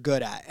track that you're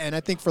good at. And I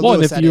think for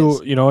Lewis, if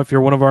if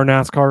you're one of our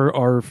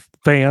NASCAR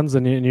fans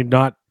and you're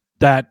not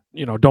that,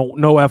 don't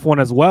know F1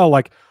 as well,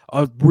 like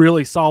a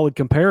really solid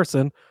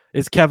comparison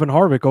is Kevin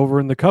Harvick over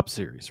in the Cup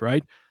Series,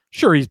 right?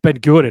 Sure, he's been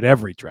good at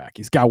every track.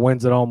 He's got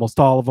wins at almost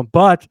all of them,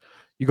 but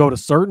you go to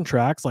certain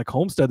tracks like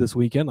Homestead this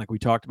weekend, like we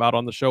talked about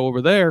on the show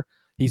over there,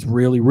 he's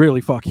really,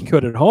 really fucking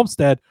good at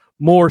Homestead,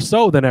 more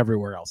so than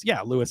everywhere else.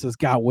 Yeah, Lewis has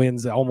got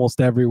wins almost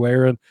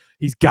everywhere, and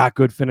he's got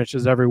good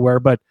finishes everywhere,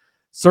 but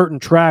certain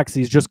tracks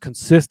he's just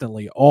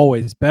consistently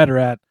always better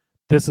at.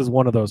 This is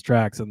one of those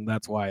tracks, and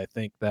that's why I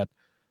think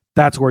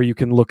that's where you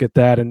can look at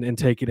that and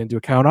take it into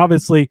account.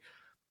 Obviously,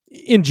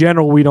 in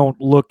general, we don't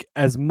look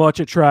as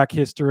much at track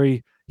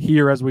history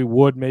here as we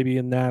would maybe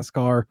in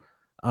NASCAR,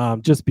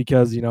 just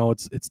because,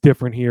 it's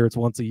different here. It's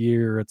once a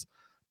year.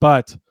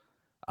 But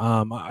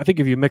I think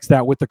if you mix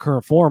that with the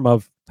current form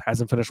of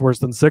hasn't finished worse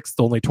than 6th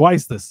only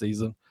twice this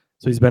season,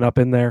 so he's been up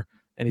in there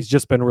and he's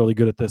just been really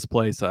good at this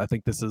place. I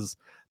think this is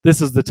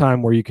the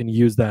time where you can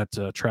use that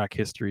track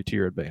history to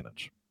your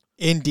advantage.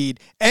 Indeed.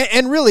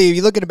 And really, if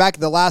you look at back at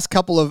the last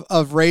couple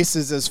of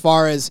races as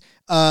far as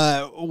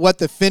what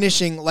the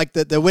finishing, like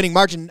the winning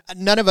margin,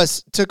 none of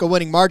us took a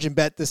winning margin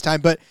bet this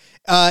time, but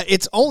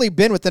it's only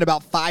been within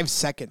about 5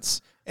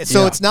 seconds.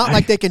 So it's not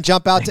like they can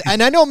jump out to,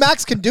 and I know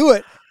Max can do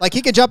it. Like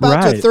he can jump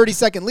out to a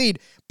 30-second lead,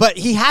 but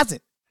he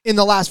hasn't in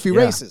the last few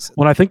races.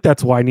 Well, I think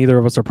that's why neither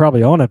of us are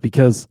probably on it,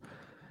 because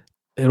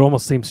it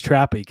almost seems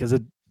trappy because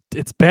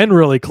it's been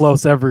really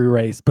close every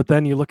race. But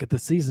then you look at the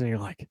season and you're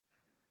like,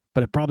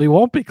 but it probably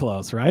won't be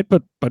close, right?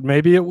 But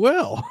maybe it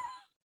will.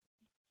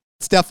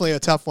 It's definitely a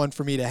tough one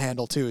for me to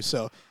handle too.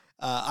 So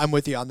I'm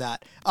with you on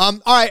that. All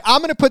right, I'm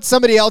going to put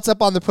somebody else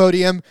up on the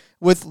podium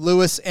with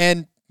Lewis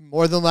and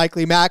more than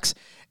likely Max.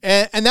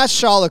 And that's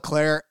Charles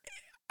Leclerc.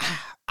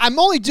 I'm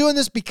only doing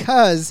this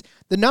because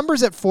the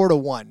number's at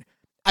 4-1.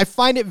 I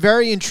find it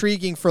very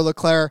intriguing for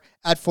Leclerc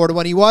at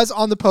 4-1. He was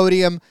on the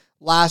podium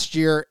last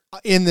year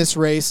in this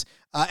race,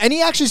 and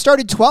he actually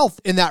started 12th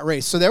in that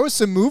race. So there was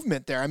some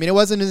movement there. I mean, it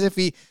wasn't as if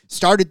he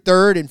started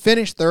 3rd and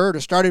finished 3rd or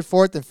started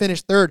 4th and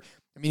finished 3rd.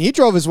 I mean, he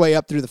drove his way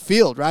up through the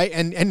field, right?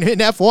 And in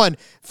F1,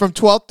 from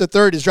 12th to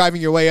 3rd is driving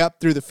your way up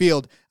through the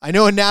field. I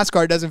know in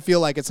NASCAR it doesn't feel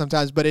like it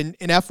sometimes, but in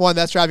F1,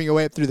 that's driving your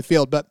way up through the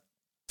field. But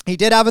he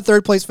did have a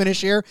 3rd place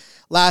finish here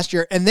last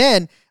year, and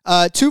then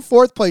 2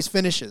 4th place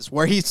finishes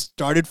where he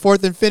started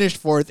 4th and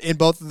finished 4th in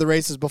both of the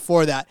races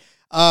before that.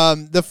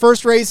 The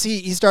first race,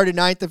 he started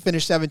 9th and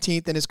finished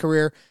 17th in his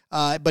career,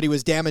 but he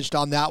was damaged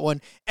on that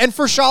one. And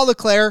for Charles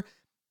Leclerc,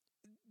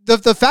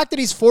 the fact that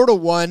he's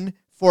 4-1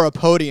 for a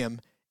podium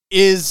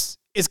is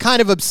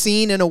kind of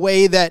obscene in a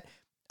way that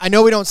I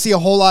know we don't see a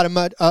whole lot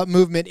of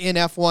movement in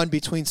F1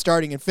 between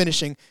starting and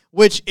finishing,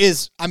 which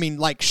is, I mean,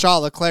 like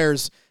Charles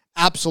Leclerc's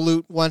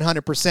absolute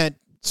 100%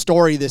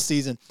 story this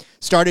season.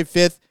 Started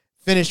 5th,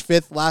 finished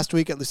 5th last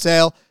week at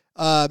Lusail.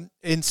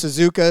 In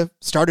Suzuka,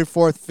 started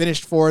 4th,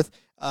 finished 4th.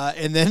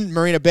 And then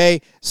Marina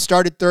Bay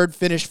started 3rd,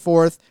 finished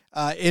 4th.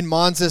 In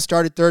Monza,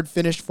 started 3rd,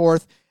 finished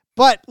 4th.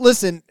 But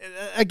listen,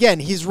 again,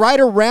 he's right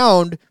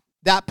around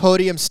that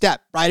podium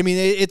step, right? I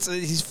mean,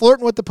 he's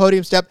flirting with the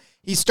podium step.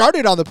 He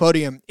started on the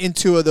podium in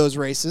 2 of those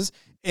races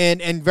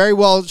and very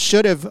well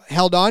should have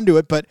held on to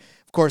it. But,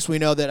 of course, we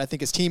know that I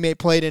think his teammate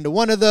played into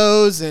one of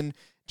those and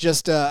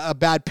just a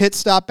bad pit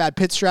stop, bad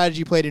pit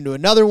strategy played into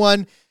another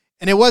one.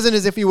 And it wasn't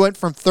as if he went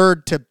from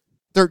 3rd to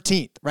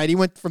 13th, right? He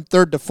went from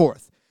 3rd to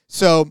 4th.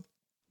 So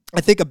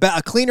I think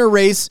a cleaner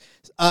race,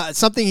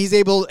 something he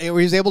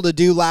was able to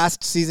do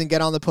last season,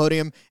 get on the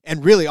podium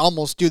and really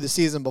almost do the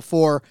season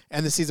before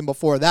and the season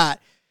before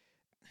that.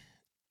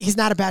 He's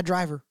not a bad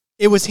driver.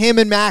 It was him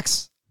and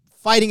Max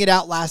fighting it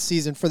out last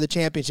season for the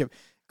championship.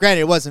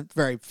 Granted, it wasn't a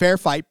very fair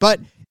fight,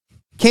 but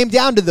came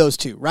down to those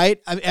two,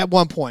 right? At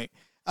one point.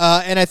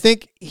 And I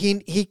think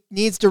he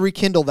needs to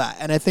rekindle that.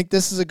 And I think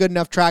this is a good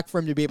enough track for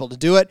him to be able to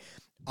do it.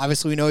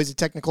 Obviously, we know he's a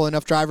technical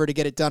enough driver to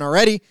get it done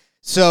already.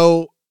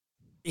 So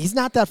he's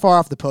not that far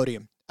off the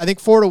podium. I think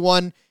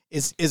 4-1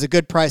 is a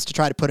good price to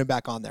try to put him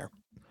back on there.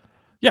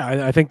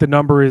 Yeah, I think the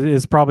number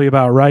is probably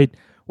about right.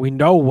 We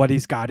know what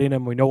he's got in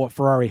him. We know what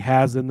Ferrari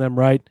has in them,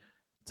 right?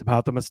 It's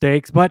about the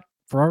mistakes, but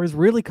Ferrari's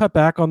really cut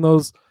back on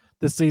those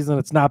this season.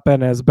 It's not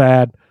been as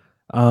bad.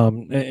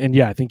 And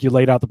yeah, I think you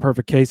laid out the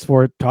perfect case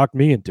for it. Talked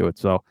me into it.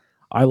 So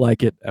I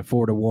like it at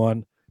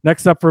 4-1.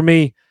 Next up for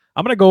me,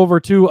 I'm going to go over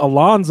to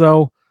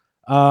Alonso.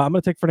 I'm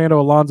going to take Fernando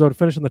Alonso to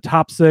finish in the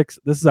top 6.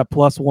 This is at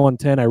plus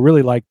 110. I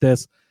really like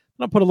this.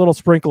 I'm going to put a little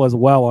sprinkle as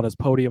well on his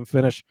podium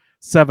finish,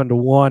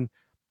 7-1.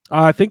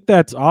 I think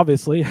that's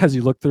obviously, as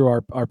you look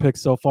through our picks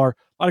so far,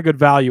 a lot of good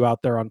value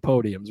out there on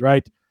podiums,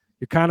 right?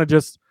 You kind of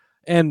just,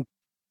 and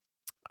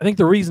I think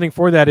the reasoning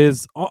for that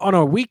is on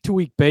a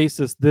week-to-week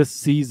basis this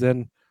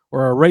season,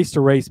 or a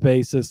race-to-race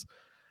basis,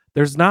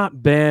 there's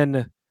not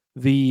been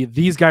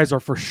these guys are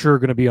for sure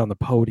going to be on the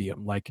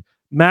podium. Like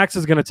Max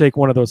is going to take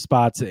one of those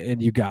spots,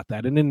 and you got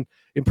that. And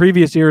in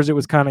previous years, it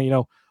was kind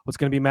of, what's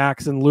going to be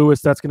Max and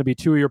Lewis. That's going to be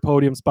 2 of your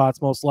podium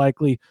spots most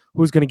likely.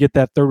 Who's going to get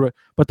that third?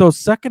 But those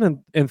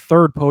second and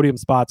third podium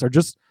spots are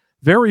just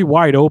very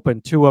wide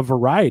open to a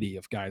variety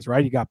of guys,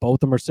 right? You got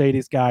both the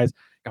Mercedes guys,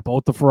 got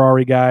both the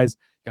Ferrari guys,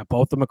 got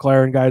both the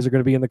McLaren guys are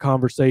going to be in the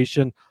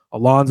conversation.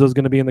 Alonso's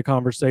going to be in the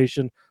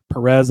conversation.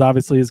 Perez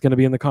obviously is going to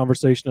be in the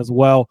conversation as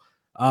well.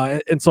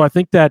 And so I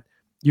think that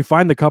you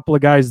find the couple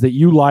of guys that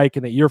you like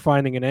and that you're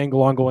finding an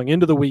angle on going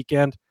into the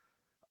weekend.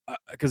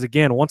 Because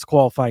again, once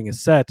qualifying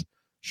is set,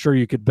 sure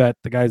you could bet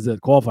the guys that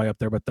qualify up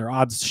there, but their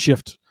odds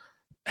shift,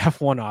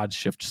 F1 odds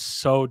shift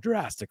so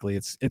drastically.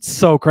 It's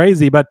so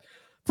crazy, but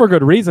for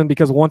good reason,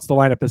 because once the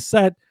lineup is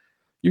set,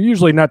 you're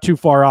usually not too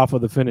far off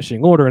of the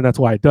finishing order, and that's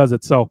why it does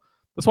it. So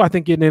that's why I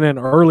think getting in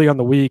early on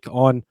the week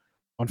on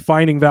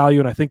finding value,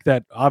 and I think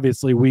that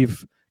obviously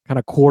we've kind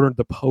of quartered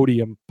the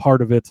podium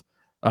part of it.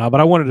 But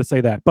I wanted to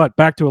say that. But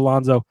back to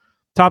Alonso.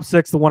 Top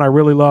 6, the one I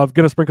really love.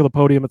 Going to sprinkle the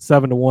podium at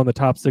 7-1. The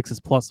top 6 is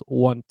plus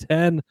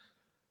 110.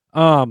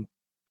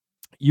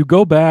 You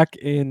go back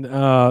in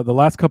the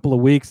last couple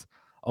of weeks,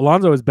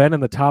 Alonso has been in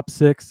the top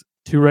 6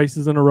 2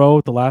 races in a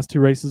row. The last 2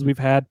 races we've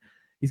had,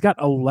 he's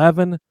got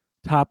 11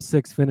 top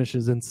 6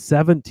 finishes in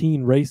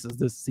 17 races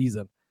this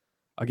season.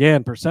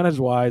 Again,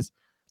 percentage-wise,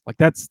 like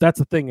that's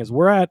the thing is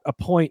we're at a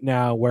point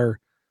now where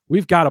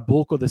we've got a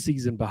bulk of the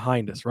season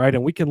behind us, right?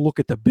 And we can look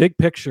at the big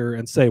picture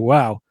and say,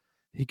 wow,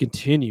 he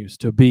continues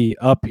to be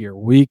up here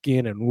week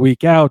in and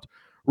week out,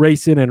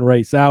 race in and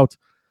race out.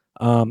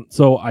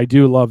 So I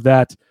do love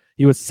that.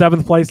 He was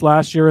 7th place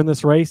last year in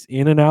this race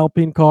in an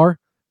Alpine car.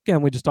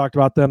 Again, we just talked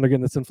about them. They're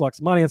getting this influx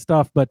of money and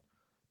stuff, but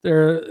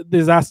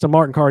this Aston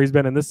Martin car he's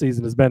been in this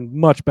season has been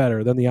much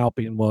better than the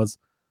Alpine was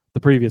the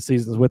previous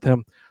seasons with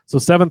him. So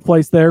 7th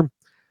place there.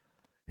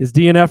 His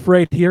DNF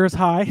rate here is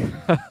high.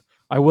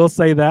 I will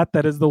say that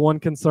is the one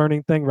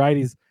concerning thing, right?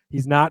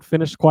 He's not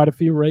finished quite a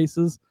few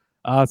races.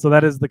 So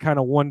that is the kind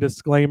of one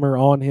disclaimer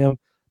on him.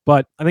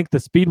 But I think the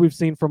speed we've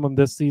seen from him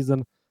this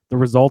season, the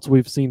results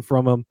we've seen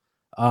from him,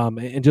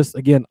 and just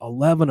again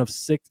 11 of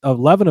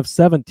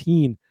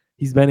 17,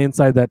 he's been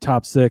inside that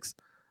top 6.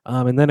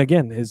 And then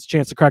again, his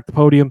chance to crack the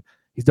podium,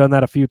 he's done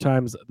that a few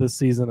times this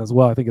season as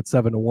well. I think it's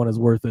 7-1 is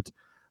worth it.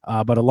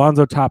 But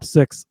Alonso top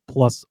 6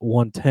 plus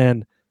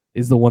 110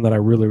 is the one that I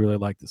really, really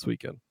like this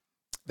weekend.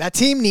 That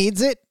team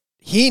needs it.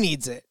 He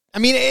needs it. I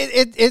mean,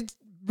 it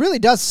really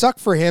does suck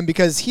for him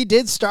because he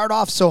did start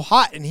off so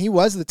hot and he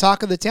was the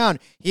talk of the town.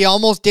 He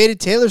almost dated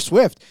Taylor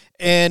Swift,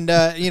 and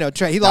he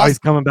lost. He's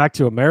coming back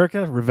to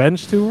America,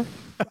 revenge tour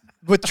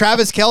with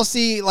Travis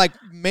Kelce.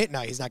 No,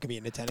 he's not going to be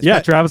in attendance.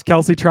 Yeah, Travis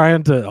Kelce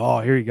trying to.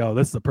 Oh, here you go.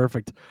 This is the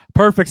perfect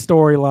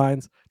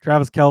storylines.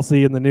 Travis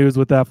Kelce in the news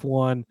with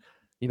F1.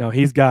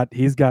 he's got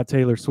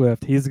Taylor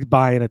Swift. He's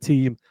buying a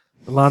team.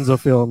 Alonso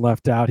feeling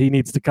left out. He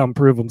needs to come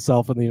prove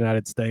himself in the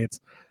United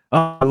States.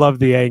 Oh, I love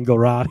the angle,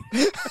 Rod.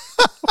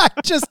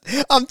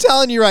 I'm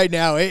telling you right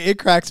now, it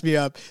cracks me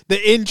up.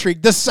 The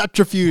intrigue, the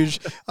subterfuge.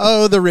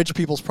 Oh, the rich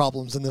people's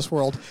problems in this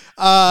world.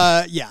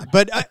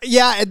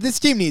 This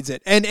team needs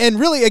it. And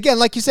really, again,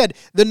 like you said,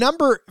 the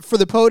number for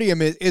the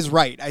podium is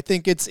right. I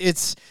think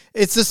it's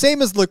the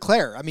same as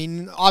Leclerc. I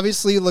mean,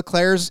 obviously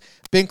Leclerc's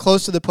been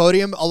close to the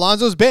podium.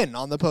 Alonso's been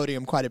on the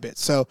podium quite a bit.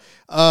 So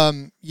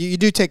you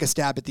do take a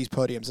stab at these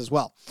podiums as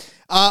well.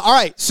 All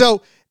right,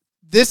 so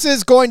this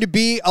is going to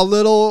be a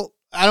little,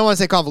 I don't want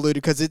to say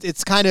convoluted because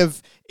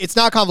it's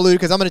not convoluted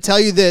because I'm going to tell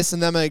you this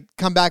and then I'm going to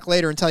come back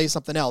later and tell you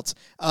something else.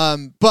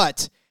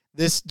 But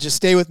just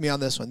stay with me on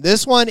this one.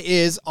 This one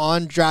is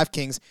on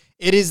DraftKings.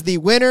 It is the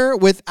winner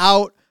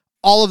without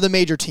all of the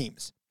major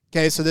teams.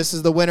 Okay, so this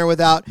is the winner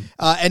without,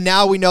 and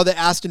now we know that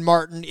Aston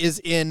Martin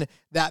is in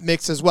that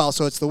mix as well.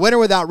 So it's the winner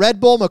without Red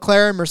Bull,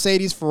 McLaren,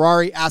 Mercedes,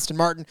 Ferrari, Aston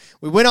Martin.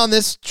 We went on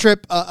this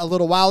trip a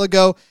little while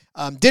ago.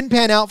 Didn't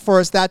pan out for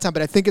us that time,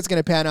 but I think it's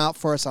going to pan out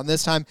for us on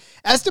this time.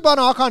 Esteban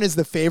Ocon is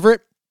the favorite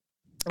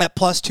at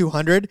plus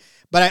 200,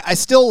 but I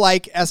still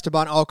like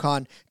Esteban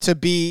Ocon to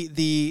be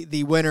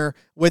the winner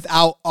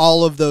without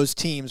all of those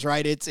teams,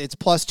 right? It's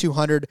plus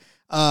 200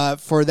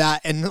 for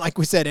that, and like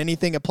we said,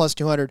 anything at plus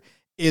 200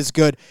 is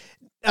good.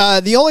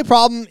 The only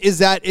problem is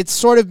that it's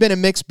sort of been a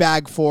mixed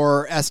bag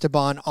for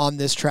Esteban on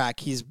this track.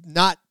 He's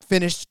not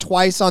finished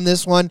twice on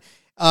this one.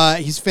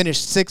 He's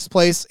finished 6th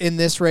place in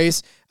this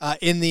race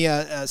in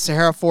the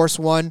Sahara Force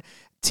One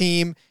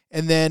team,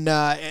 and then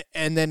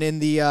in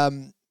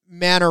the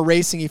Manor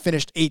Racing he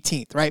finished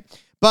 18th, right?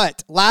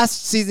 But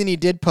last season he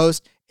did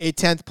post a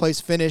 10th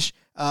place finish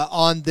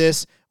on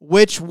this,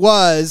 which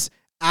was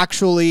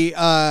actually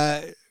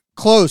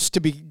close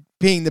to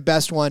being the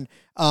best one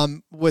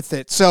with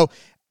it. So.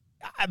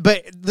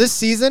 But this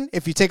season,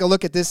 if you take a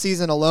look at this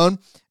season alone,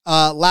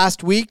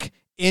 last week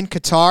in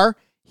Qatar,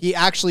 he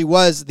actually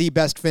was the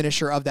best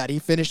finisher of that. He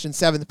finished in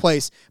 7th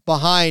place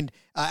behind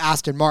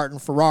Aston Martin,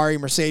 Ferrari,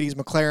 Mercedes,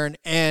 McLaren,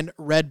 and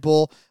Red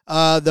Bull.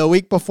 The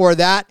week before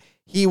that,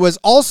 he was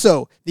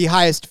also the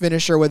highest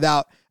finisher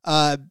without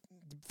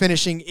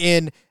finishing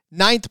in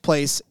 9th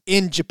place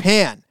in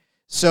Japan.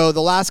 So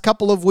the last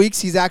couple of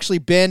weeks, he's actually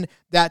been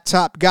that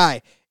top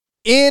guy.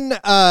 In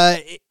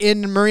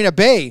Marina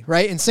Bay,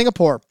 right, in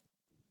Singapore,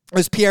 it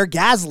was Pierre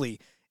Gasly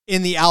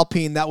in the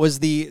Alpine that was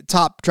the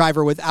top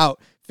driver without,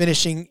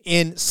 finishing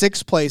in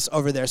 6th place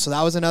over there. So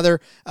that was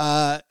another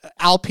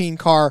Alpine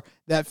car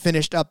that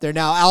finished up there.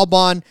 Now,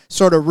 Albon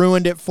sort of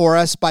ruined it for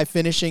us by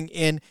finishing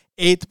in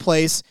 8th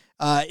place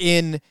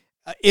in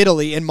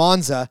Italy, in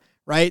Monza,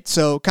 right?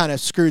 So kind of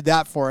screwed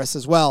that for us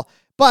as well.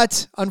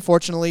 But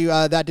unfortunately,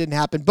 that didn't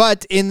happen.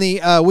 But in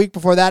the week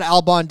before that,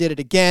 Albon did it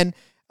again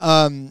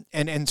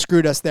and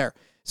screwed us there.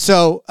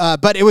 So,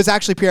 but it was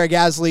actually Pierre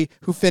Gasly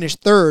who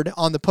finished 3rd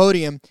on the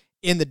podium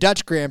in the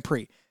Dutch Grand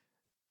Prix.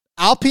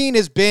 Alpine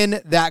has been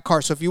that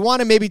car. So if you want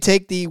to maybe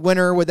take the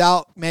winner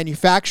without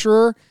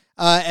manufacturer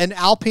and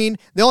Alpine,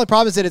 the only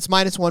problem is that it's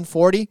minus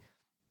 140.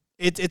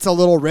 It's a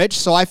little rich.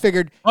 So I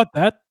figured. But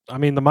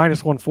the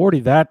minus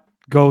 140, that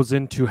goes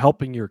into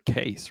helping your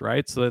case,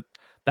 right? So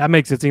that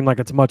makes it seem like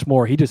it's much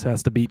more. He just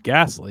has to beat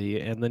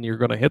Gasly, and then you're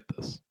going to hit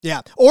this.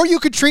 Yeah. Or you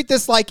could treat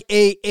this like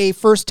a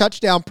first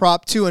touchdown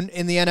prop, too,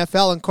 in the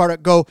NFL and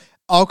go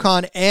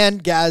Ocon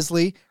and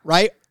Gasly,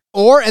 right?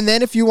 And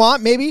then if you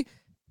want, maybe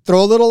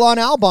throw a little on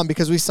Albon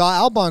because we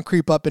saw Albon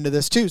creep up into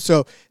this, too.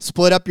 So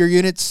split up your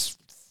units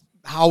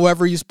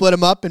however you split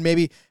them up and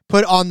maybe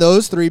put on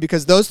those 3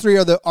 because those 3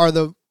 are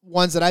the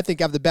ones that I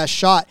think have the best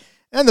shot,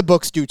 and the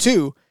books do,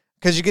 too,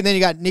 because then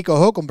you got Nico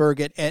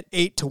Hülkenberg at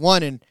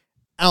 8-1, and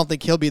I don't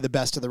think he'll be the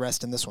best of the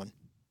rest in this one.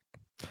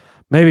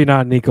 Maybe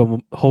not Nico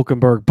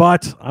Hülkenberg,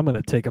 but I'm going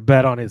to take a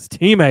bet on his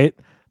teammate.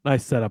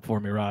 Nice setup for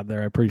me, Rod,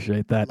 there. I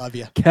appreciate that. Love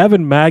you.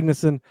 Kevin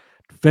Magnussen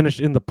finished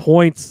in the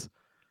points.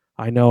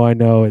 I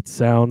know it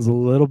sounds a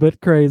little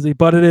bit crazy,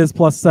 but it is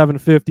plus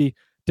 750.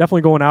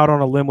 Definitely going out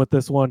on a limb with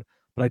this one,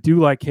 but I do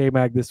like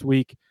K-Mag this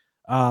week.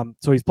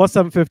 So he's plus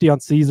 750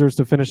 on Caesars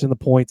to finish in the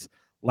points.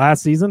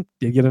 Last season,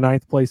 did get a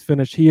 9th place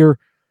finish here.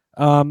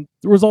 The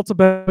results have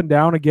been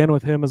down again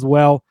with him as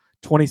well.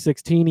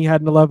 2016, he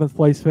had an 11th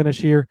place finish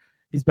here.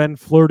 He's been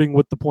flirting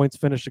with the points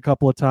finish a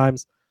couple of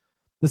times.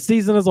 The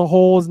season as a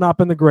whole has not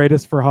been the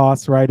greatest for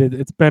Haas, right?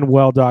 It's been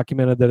well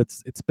documented that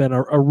it's been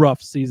a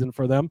rough season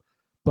for them.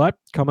 But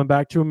coming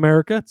back to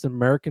America, it's an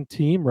American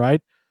team,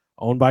 right?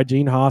 Owned by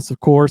Gene Haas, of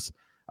course.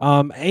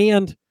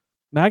 And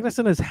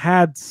Magnussen has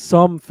had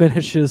some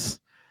finishes.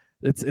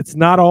 It's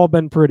not all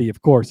been pretty,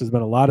 of course. There's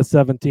been a lot of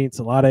 17ths,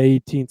 a lot of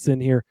 18ths in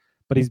here.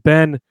 But he's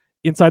been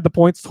inside the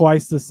points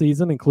twice this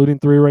season, including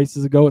 3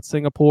 races ago at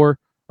Singapore,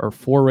 or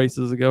 4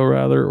 races ago,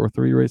 rather, or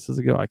 3 races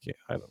ago. I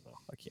don't know.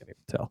 I can't even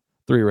tell.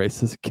 3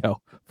 races ago,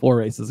 4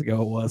 races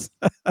ago it was.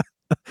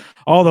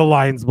 All the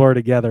lines blur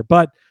together.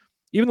 But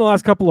even the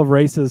last couple of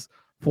races,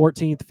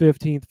 14th,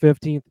 15th,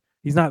 15th,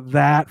 he's not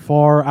that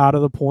far out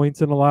of the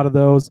points in a lot of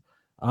those.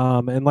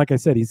 And like I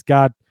said, he's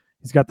got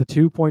He's got the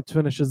 2-point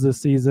finishes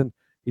this season.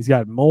 He's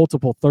got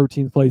multiple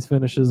 13th place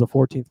finishes, a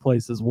 14th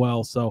place as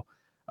well. So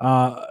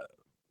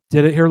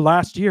did it here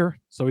last year.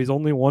 So he's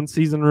only one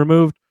season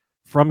removed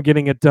from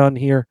getting it done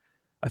here.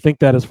 I think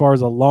that as far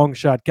as a long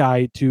shot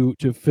guy to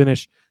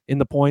finish in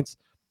the points,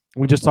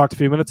 we just talked a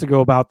few minutes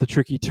ago about the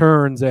tricky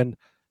turns and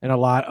a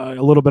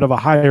little bit of a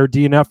higher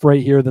DNF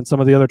rate here than some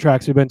of the other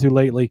tracks we've been to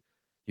lately.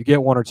 You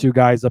get one or two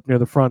guys up near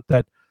the front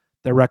that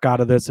wreck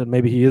out of this, and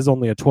maybe he is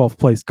only a 12th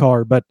place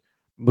car, but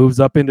moves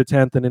up into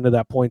 10th and into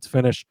that points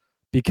finish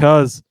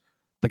because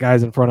the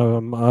guys in front of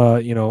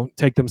him,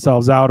 take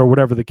themselves out or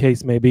whatever the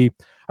case may be.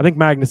 I think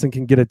Magnussen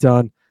can get it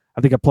done.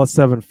 I think at plus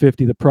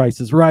 750, the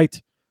price is right.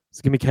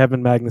 So give me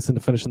Kevin Magnussen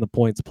to finish in the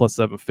points, plus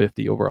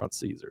 750 over on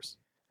Caesars.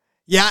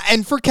 Yeah,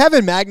 and for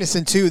Kevin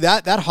Magnussen too,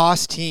 that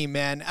Haas team,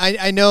 man.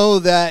 I know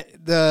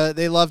that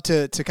they love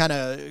to kind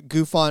of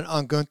goof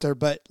on Gunther,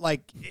 but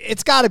like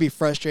it's got to be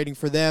frustrating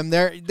for them.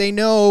 They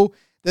know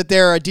that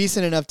they're a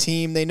decent enough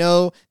team. They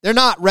know they're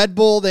not Red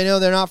Bull. They know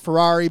they're not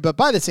Ferrari, but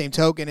by the same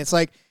token, it's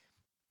like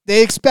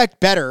they expect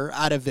better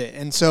out of it.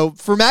 And so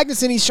for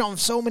Magnussen, he's shown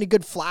so many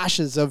good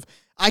flashes of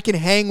I can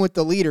hang with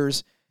the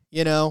leaders.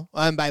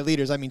 And by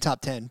leaders, I mean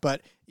top 10.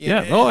 But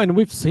and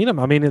we've seen him.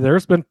 I mean,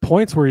 there's been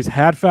points where he's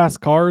had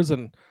fast cars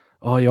and,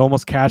 he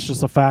almost catched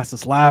us the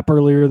fastest lap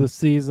earlier this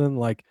season.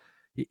 Like,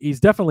 he's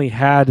definitely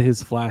had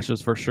his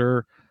flashes for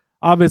sure.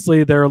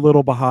 Obviously, they're a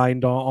little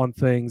behind on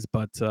things,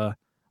 but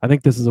I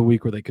think this is a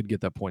week where they could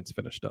get that points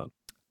finish done.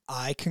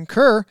 I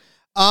concur.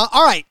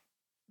 All right.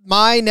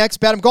 My next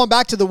bet, I'm going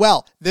back to the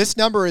well. This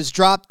number is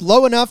dropped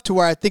low enough to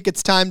where I think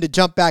it's time to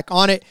jump back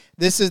on it.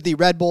 This is the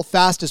Red Bull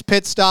fastest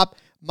pit stop.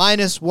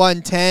 Minus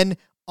 110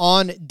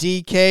 on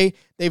DK.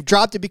 They've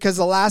dropped it because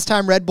the last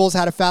time Red Bulls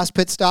had a fast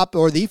pit stop,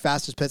 or the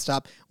fastest pit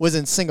stop, was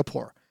in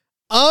Singapore.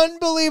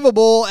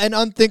 Unbelievable and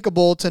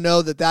unthinkable to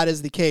know that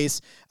is the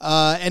case.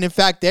 And in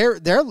fact, their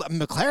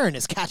McLaren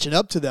is catching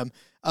up to them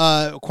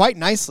quite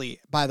nicely,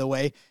 by the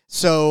way.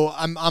 So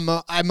I'm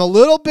a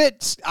little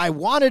bit. I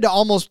wanted to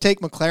almost take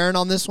McLaren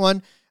on this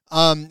one.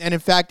 And in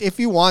fact, if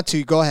you want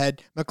to, go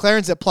ahead.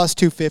 McLaren's at plus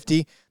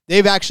 250.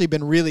 They've actually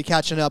been really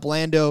catching up.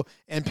 Lando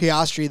and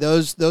Piastri,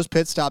 those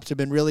pit stops have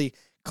been really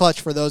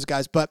clutch for those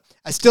guys. But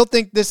I still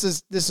think this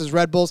is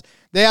Red Bulls.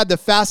 They had the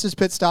fastest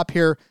pit stop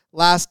here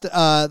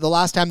the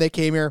last time they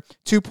came here,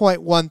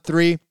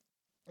 2.13.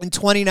 In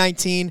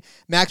 2019,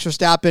 Max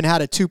Verstappen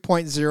had a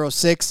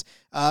 2.06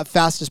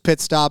 fastest pit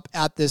stop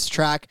at this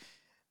track.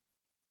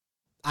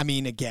 I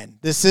mean, again,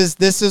 this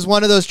is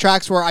one of those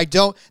tracks where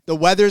the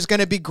weather's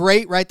going to be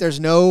great, right? There's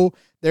no,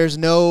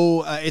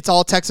 it's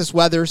all Texas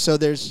weather, so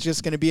there's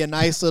just going to be a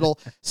nice little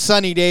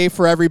sunny day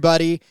for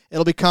everybody.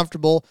 It'll be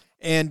comfortable,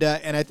 and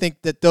I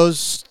think that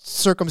those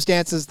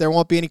circumstances, there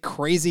won't be any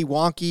crazy,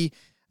 wonky,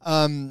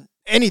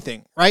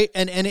 anything, right?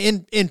 And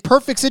in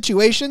perfect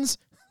situations,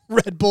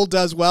 Red Bull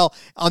does well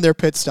on their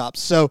pit stops.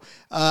 So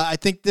I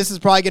think this is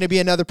probably going to be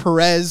another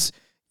Perez,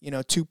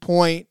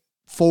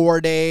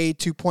 2.4 day,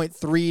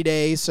 2.3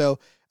 day. So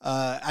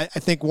I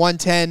think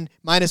 110,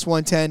 minus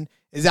 110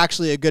 is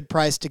actually a good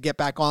price to get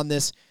back on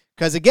this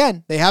because,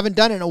 again, they haven't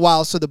done it in a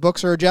while, so the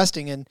books are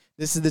adjusting, and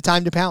this is the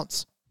time to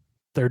pounce.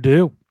 They're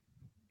due.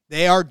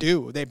 They are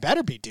due. They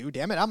better be due,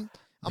 damn it. I'm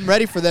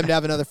ready for them to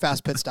have another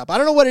fast pit stop. I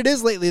don't know what it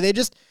is lately.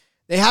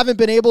 They haven't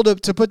been able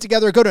to put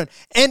together a good one.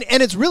 And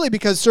it's really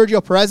because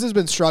Sergio Perez has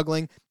been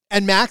struggling,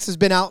 and Max has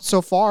been out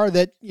so far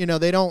that,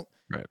 they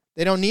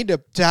don't need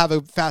to have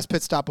a fast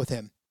pit stop with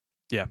him.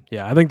 Yeah.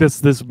 I think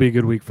this would be a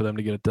good week for them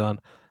to get it done.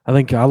 I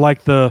think I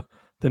like the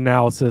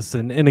analysis,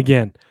 and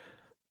again,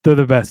 they're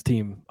the best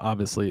team,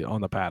 obviously,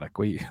 on the paddock.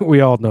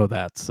 We all know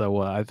that, so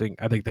I think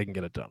they can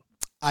get it done.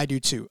 I do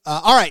too.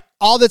 All right,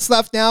 all that's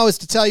left now is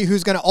to tell you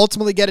who's going to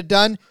ultimately get it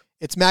done.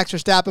 It's Max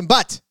Verstappen,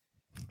 but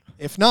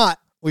if not,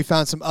 we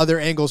found some other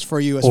angles for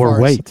you. Is it?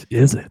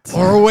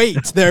 Or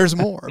wait, there's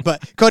more.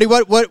 But Cody,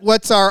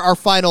 what's our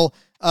final?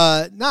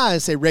 Not to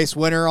say race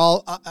winner,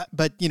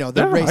 but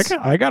the race.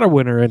 I got a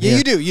winner in here.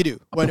 You do.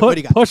 What do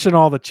you got? Pushing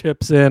all the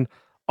chips in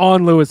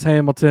on Lewis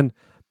Hamilton.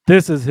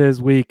 This is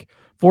his week.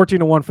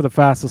 14-1 for the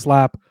fastest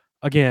lap.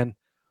 Again,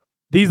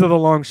 these are the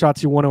long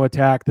shots you want to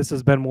attack. This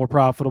has been more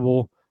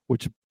profitable,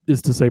 which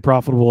is to say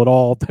profitable at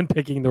all, than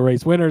picking the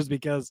race winners,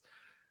 because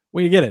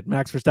when you get it,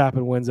 Max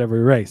Verstappen wins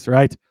every race,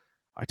 right?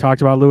 I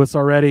talked about Lewis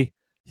already.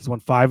 He's won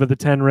 5 of the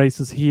 10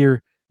 races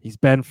here. He's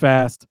been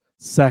fast.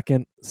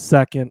 Second,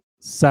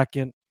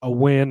 a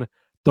win.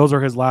 Those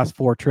are his last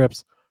 4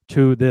 trips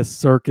to this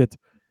circuit.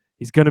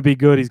 He's going to be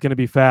good. He's going to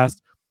be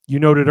fast. You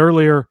noted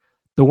earlier,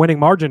 the winning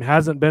margin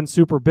hasn't been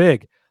super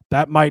big.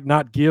 That might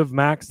not give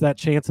Max that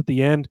chance at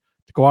the end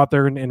to go out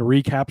there and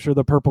recapture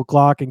the purple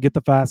clock and get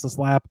the fastest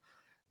lap,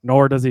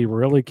 nor does he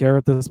really care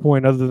at this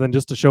point other than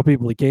just to show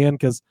people he can,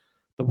 because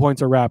the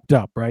points are wrapped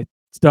up, right?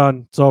 It's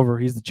done. It's over.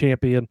 He's the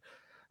champion.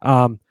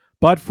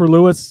 But for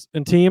Lewis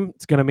and team,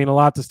 it's going to mean a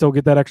lot to still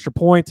get that extra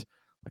point.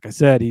 Like I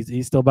said,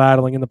 he's still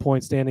battling in the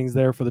point standings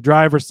there for the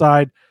driver's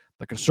side.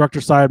 The constructor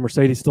side,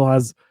 Mercedes still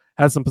has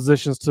some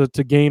positions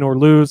to gain or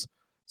lose,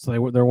 so they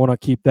want to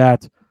keep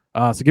that.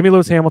 So give me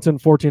Lewis Hamilton,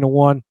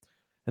 14-1.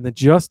 And then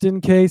just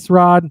in case,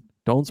 Rod,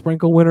 don't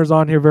sprinkle winners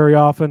on here very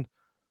often.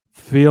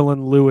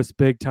 Feeling Lewis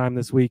big time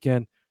this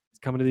weekend. He's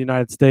coming to the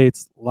United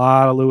States. A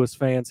lot of Lewis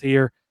fans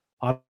here.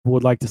 A lot of people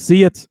would like to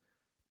see it.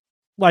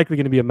 Likely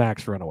going to be a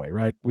Max runaway,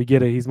 right? We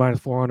get it. He's minus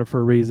 400 for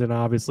a reason.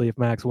 Obviously, if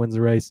Max wins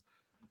the race,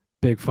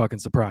 big fucking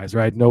surprise,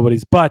 right?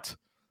 But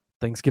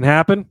things can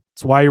happen.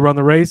 That's why you run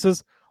the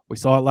races. We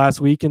saw it last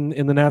week in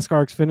the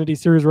NASCAR Xfinity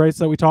Series race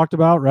that we talked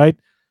about, right?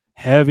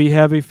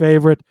 Heavy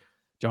favorite.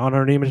 John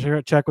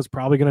Nemechek was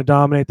probably going to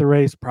dominate the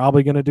race,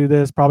 probably going to do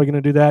this, probably going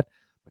to do that.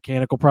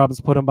 Mechanical problems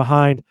put him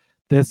behind.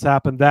 This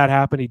happened, that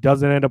happened. He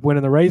doesn't end up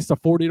winning the race. A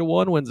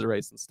 40-1 wins the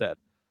race instead.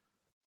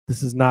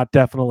 This is not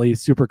definitely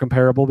super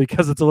comparable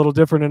because it's a little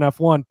different in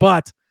F1,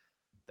 but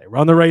they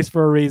run the race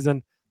for a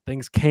reason.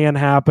 Things can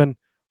happen.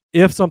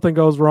 If something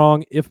goes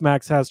wrong, if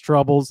Max has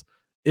troubles,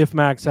 if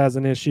Max has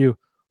an issue,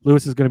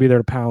 Lewis is going to be there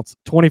to pounce.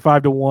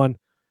 25-1.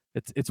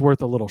 It's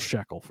worth a little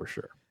shekel for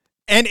sure.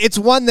 And it's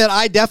one that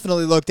I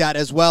definitely looked at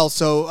as well.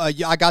 So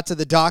I got to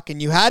the doc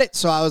and you had it.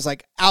 So I was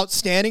like,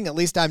 outstanding. At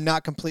least I'm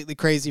not completely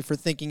crazy for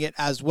thinking it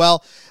as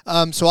well.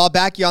 So I'll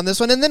back you on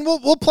this one. And then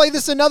we'll play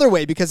this another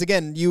way because,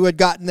 again, you had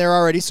gotten there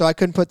already, so I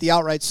couldn't put the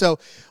outright. So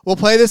we'll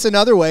play this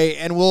another way,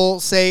 and we'll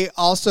say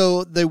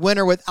also the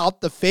winner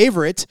without the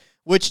favorite,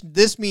 which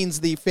this means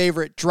the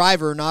favorite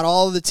driver, not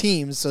all of the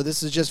teams. So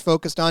this is just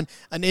focused on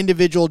an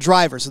individual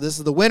driver. So this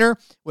is the winner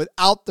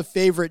without the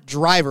favorite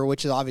driver,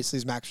 which is obviously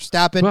is Max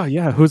Verstappen. Well,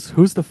 yeah,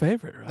 who's the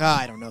favorite? Right?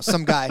 I don't know.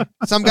 Some guy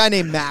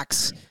named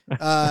Max,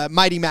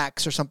 Mighty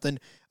Max or something.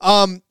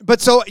 But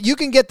so you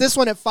can get this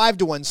one at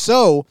 5-1.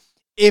 So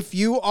if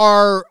you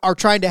are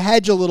trying to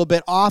hedge a little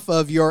bit off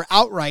of your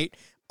outright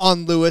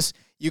on Lewis,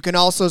 you can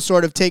also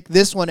sort of take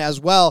this one as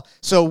well.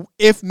 So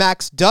if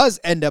Max does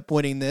end up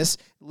winning this,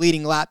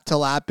 leading lap to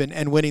lap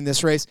and winning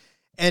this race,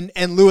 and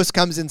Lewis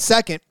comes in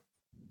second,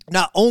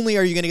 not only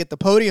are you going to get the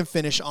podium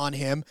finish on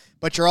him,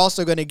 but you're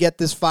also going to get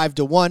this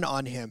 5-1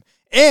 on him.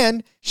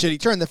 And should he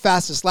turn the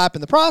fastest lap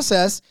in the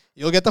process,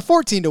 you'll get the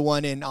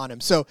 14-1 in on him.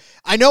 So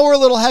I know we're a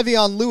little heavy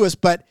on Lewis,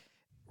 but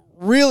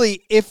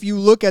really, if you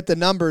look at the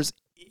numbers,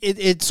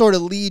 it sort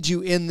of leads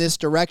you in this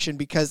direction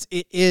because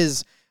it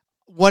is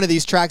one of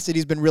these tracks that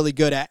he's been really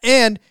good at.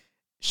 And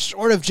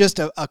short of just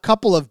a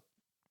couple of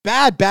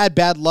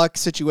bad luck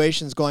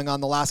situations going on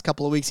the last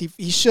couple of weeks,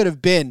 he should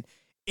have been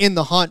in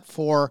the hunt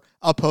for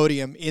a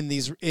podium in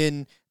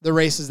the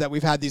races that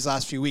we've had these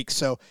last few weeks.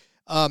 So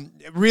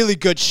really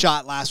good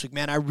shot last week,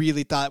 man. I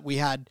really thought we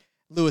had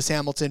Lewis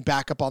Hamilton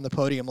back up on the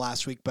podium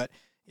last week, but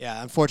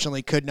yeah,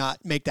 unfortunately could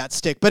not make that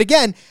stick. But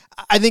again,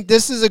 I think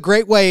this is a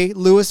great way,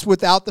 Lewis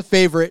without the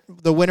favorite,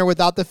 the winner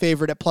without the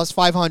favorite at plus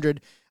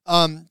 500,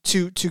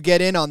 to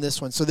get in on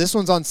this one. So this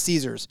one's on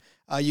Caesars.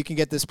 You can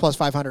get this plus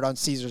 500 on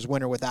Caesars,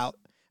 winner without.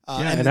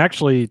 And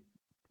actually,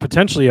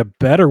 potentially a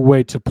better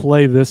way to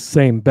play this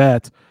same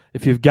bet,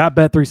 if you've got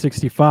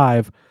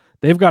Bet365,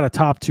 they've got a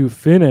top two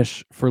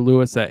finish for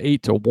Lewis at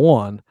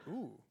 8-1.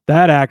 Ooh.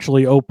 That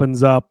actually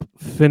opens up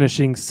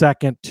finishing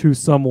second to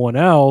someone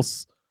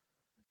else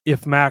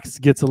if Max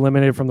gets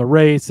eliminated from the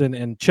race and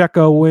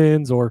Checo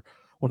wins, or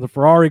when the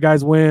Ferrari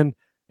guys win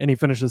and he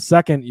finishes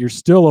second, you're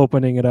still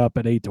opening it up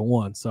at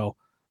 8-1. So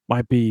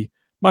might be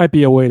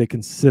a way to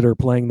consider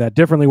playing that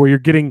differently, where you're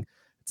getting,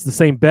 it's the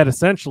same bet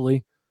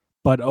essentially,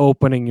 but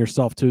opening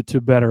yourself to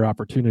better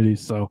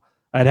opportunities. So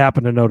I'd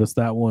happen to notice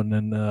that one,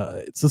 and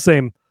it's the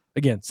same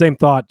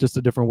thought, just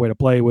a different way to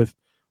play with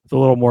a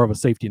little more of a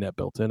safety net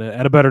built in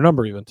at a better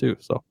number even too.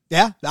 So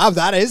yeah,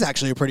 that is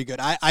actually pretty good.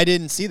 I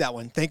didn't see that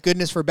one. Thank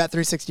goodness for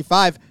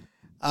Bet365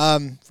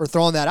 for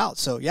throwing that out.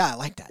 So yeah, I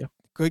like that. Yep.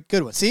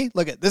 Good one. See,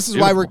 look at this is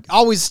Beautiful. Why we're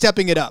always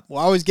stepping it up.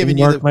 We're always giving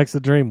Teamwork makes the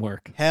dream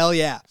work. Hell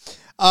yeah.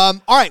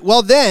 All right,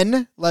 well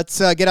then, let's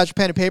get out your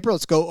pen and paper.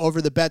 Let's go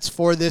over the bets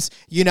for this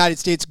United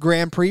States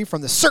Grand Prix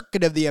from the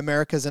Circuit of the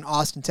Americas in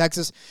Austin,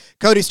 Texas.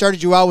 Cody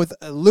started you out with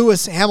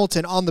Lewis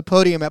Hamilton on the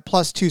podium at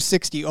plus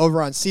 260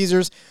 over on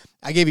Caesars.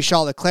 I gave you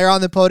Charles Leclerc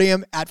on the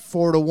podium at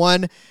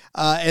 4-1.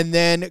 And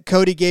then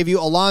Cody gave you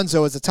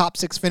Alonso as a top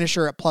six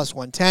finisher at plus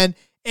 110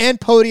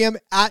 and podium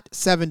at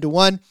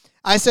 7-1.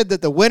 I said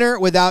that the winner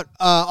without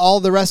all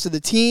the rest of the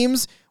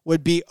teams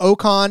would be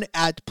Ocon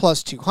at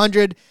plus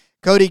 200.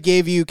 Cody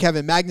gave you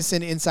Kevin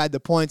Magnussen inside the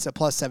points at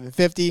plus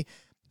 750.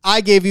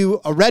 I gave you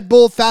a Red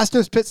Bull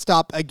fastest pit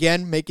stop,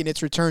 again, making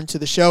its return to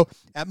the show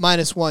at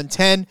minus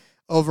 110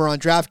 over on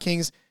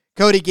DraftKings.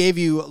 Cody gave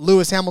you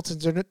Lewis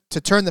Hamilton to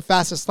turn the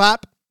fastest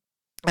lap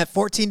at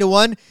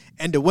 14-1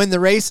 and to win the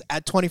race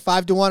at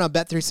 25-1 on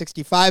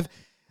Bet365.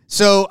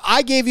 So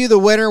I gave you the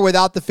winner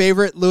without the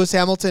favorite, Lewis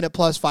Hamilton at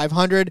plus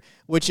 500,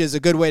 which is a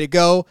good way to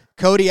go.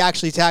 Cody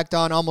actually tacked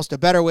on almost a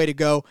better way to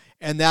go,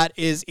 and that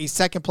is a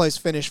second place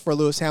finish for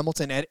Lewis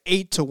Hamilton at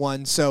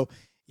 8-1. So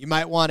you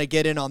might want to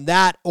get in on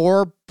that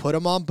or put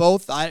them on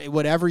both,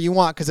 whatever you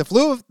want. Because if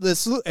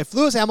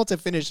Lewis Hamilton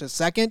finishes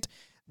second,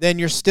 then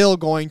you're still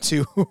going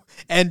to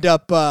end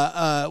up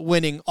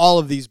winning all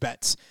of these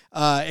bets,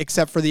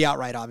 except for the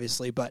outright,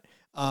 obviously. But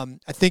I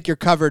think you're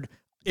covered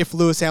if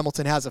Lewis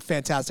Hamilton has a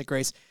fantastic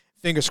race.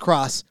 Fingers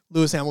crossed,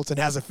 Lewis Hamilton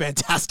has a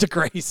fantastic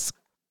race.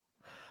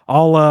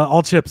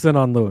 all chips in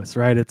on Lewis,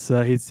 right? It's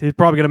he's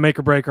probably going to make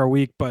or break our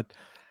week, but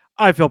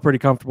I feel pretty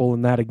comfortable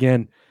in that.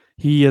 Again,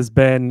 he has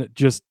been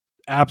just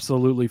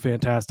absolutely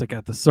fantastic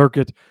at the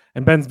circuit,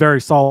 and Ben's very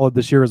solid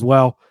this year as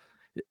well.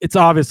 It's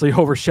obviously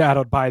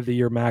overshadowed by the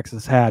year Max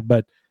has had,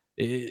 but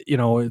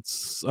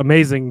it's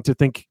amazing to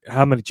think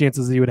how many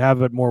chances he would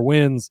have at more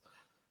wins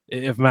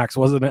if Max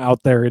wasn't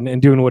out there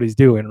and doing what he's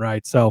doing,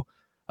 right? So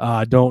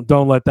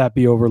don't let that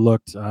be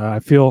overlooked. I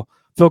feel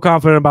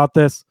confident about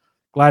this.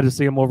 Glad to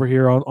see him over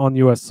here on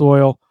U.S.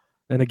 soil.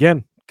 And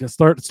again,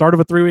 start of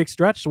a 3-week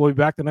stretch. So we'll be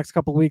back the next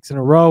couple of weeks in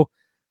a row.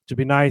 Should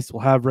be nice.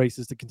 We'll have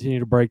races to continue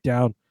to break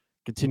down,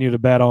 continue to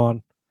bet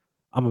on.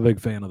 I'm a big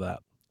fan of that.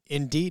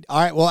 Indeed. All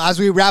right. Well, as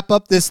we wrap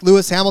up this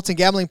Lewis Hamilton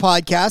Gambling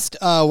Podcast,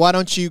 why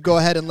don't you go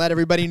ahead and let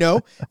everybody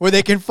know where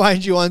they can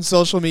find you on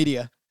social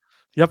media?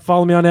 Yep.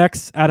 Follow me on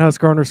X at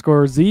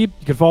Husker_Z.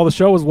 You can follow the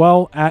show as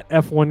well at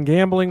F1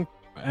 Gambling,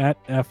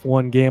 at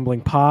F1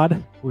 Gambling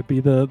Pod would be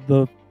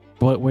the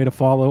way to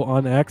follow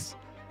on X.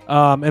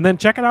 And then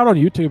check it out on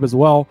YouTube as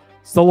well.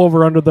 Still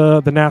over under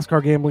the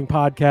NASCAR Gambling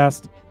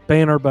Podcast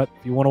banner, but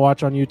if you want to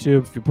watch on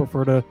YouTube, if you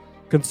prefer to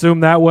consume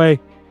that way,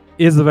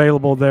 is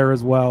available there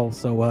as well.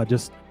 So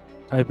just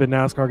type in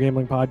NASCAR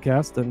Gambling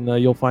Podcast and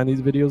you'll find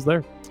these videos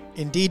there.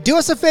 Indeed. Do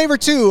us a favor,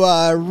 too.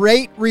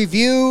 Rate,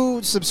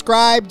 review,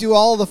 subscribe, do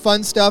all the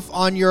fun stuff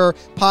on your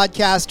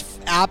podcast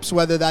apps,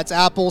 whether that's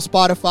Apple,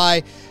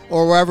 Spotify,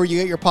 or wherever you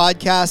get your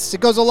podcasts.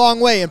 It goes a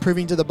long way in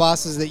proving to the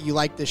bosses that you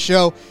like the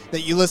show,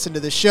 that you listen to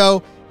the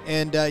show.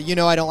 And,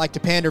 I don't like to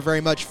pander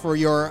very much for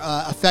your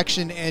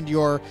affection and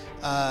your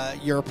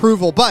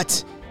approval,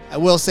 but I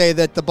will say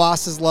that the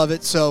bosses love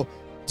it. So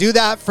do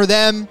that for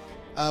them.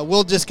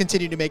 We'll just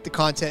continue to make the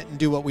content and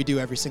do what we do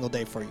every single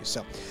day for you.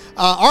 So,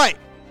 all right.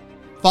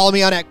 Follow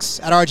me on X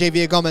at RJ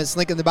Villagomez.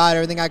 Link in the bio,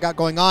 everything I got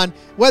going on,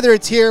 whether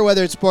it's here,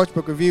 whether it's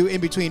Sportsbook Review, In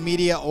Between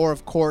Media, or,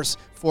 of course,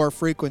 for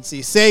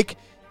frequency's sake.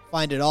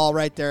 Find it all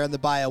right there in the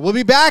bio. We'll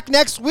be back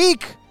next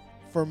week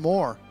for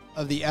more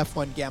of the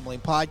F1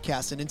 Gambling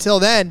Podcast. And until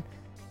then,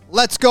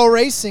 let's go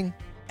racing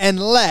and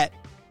let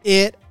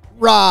it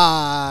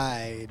ride.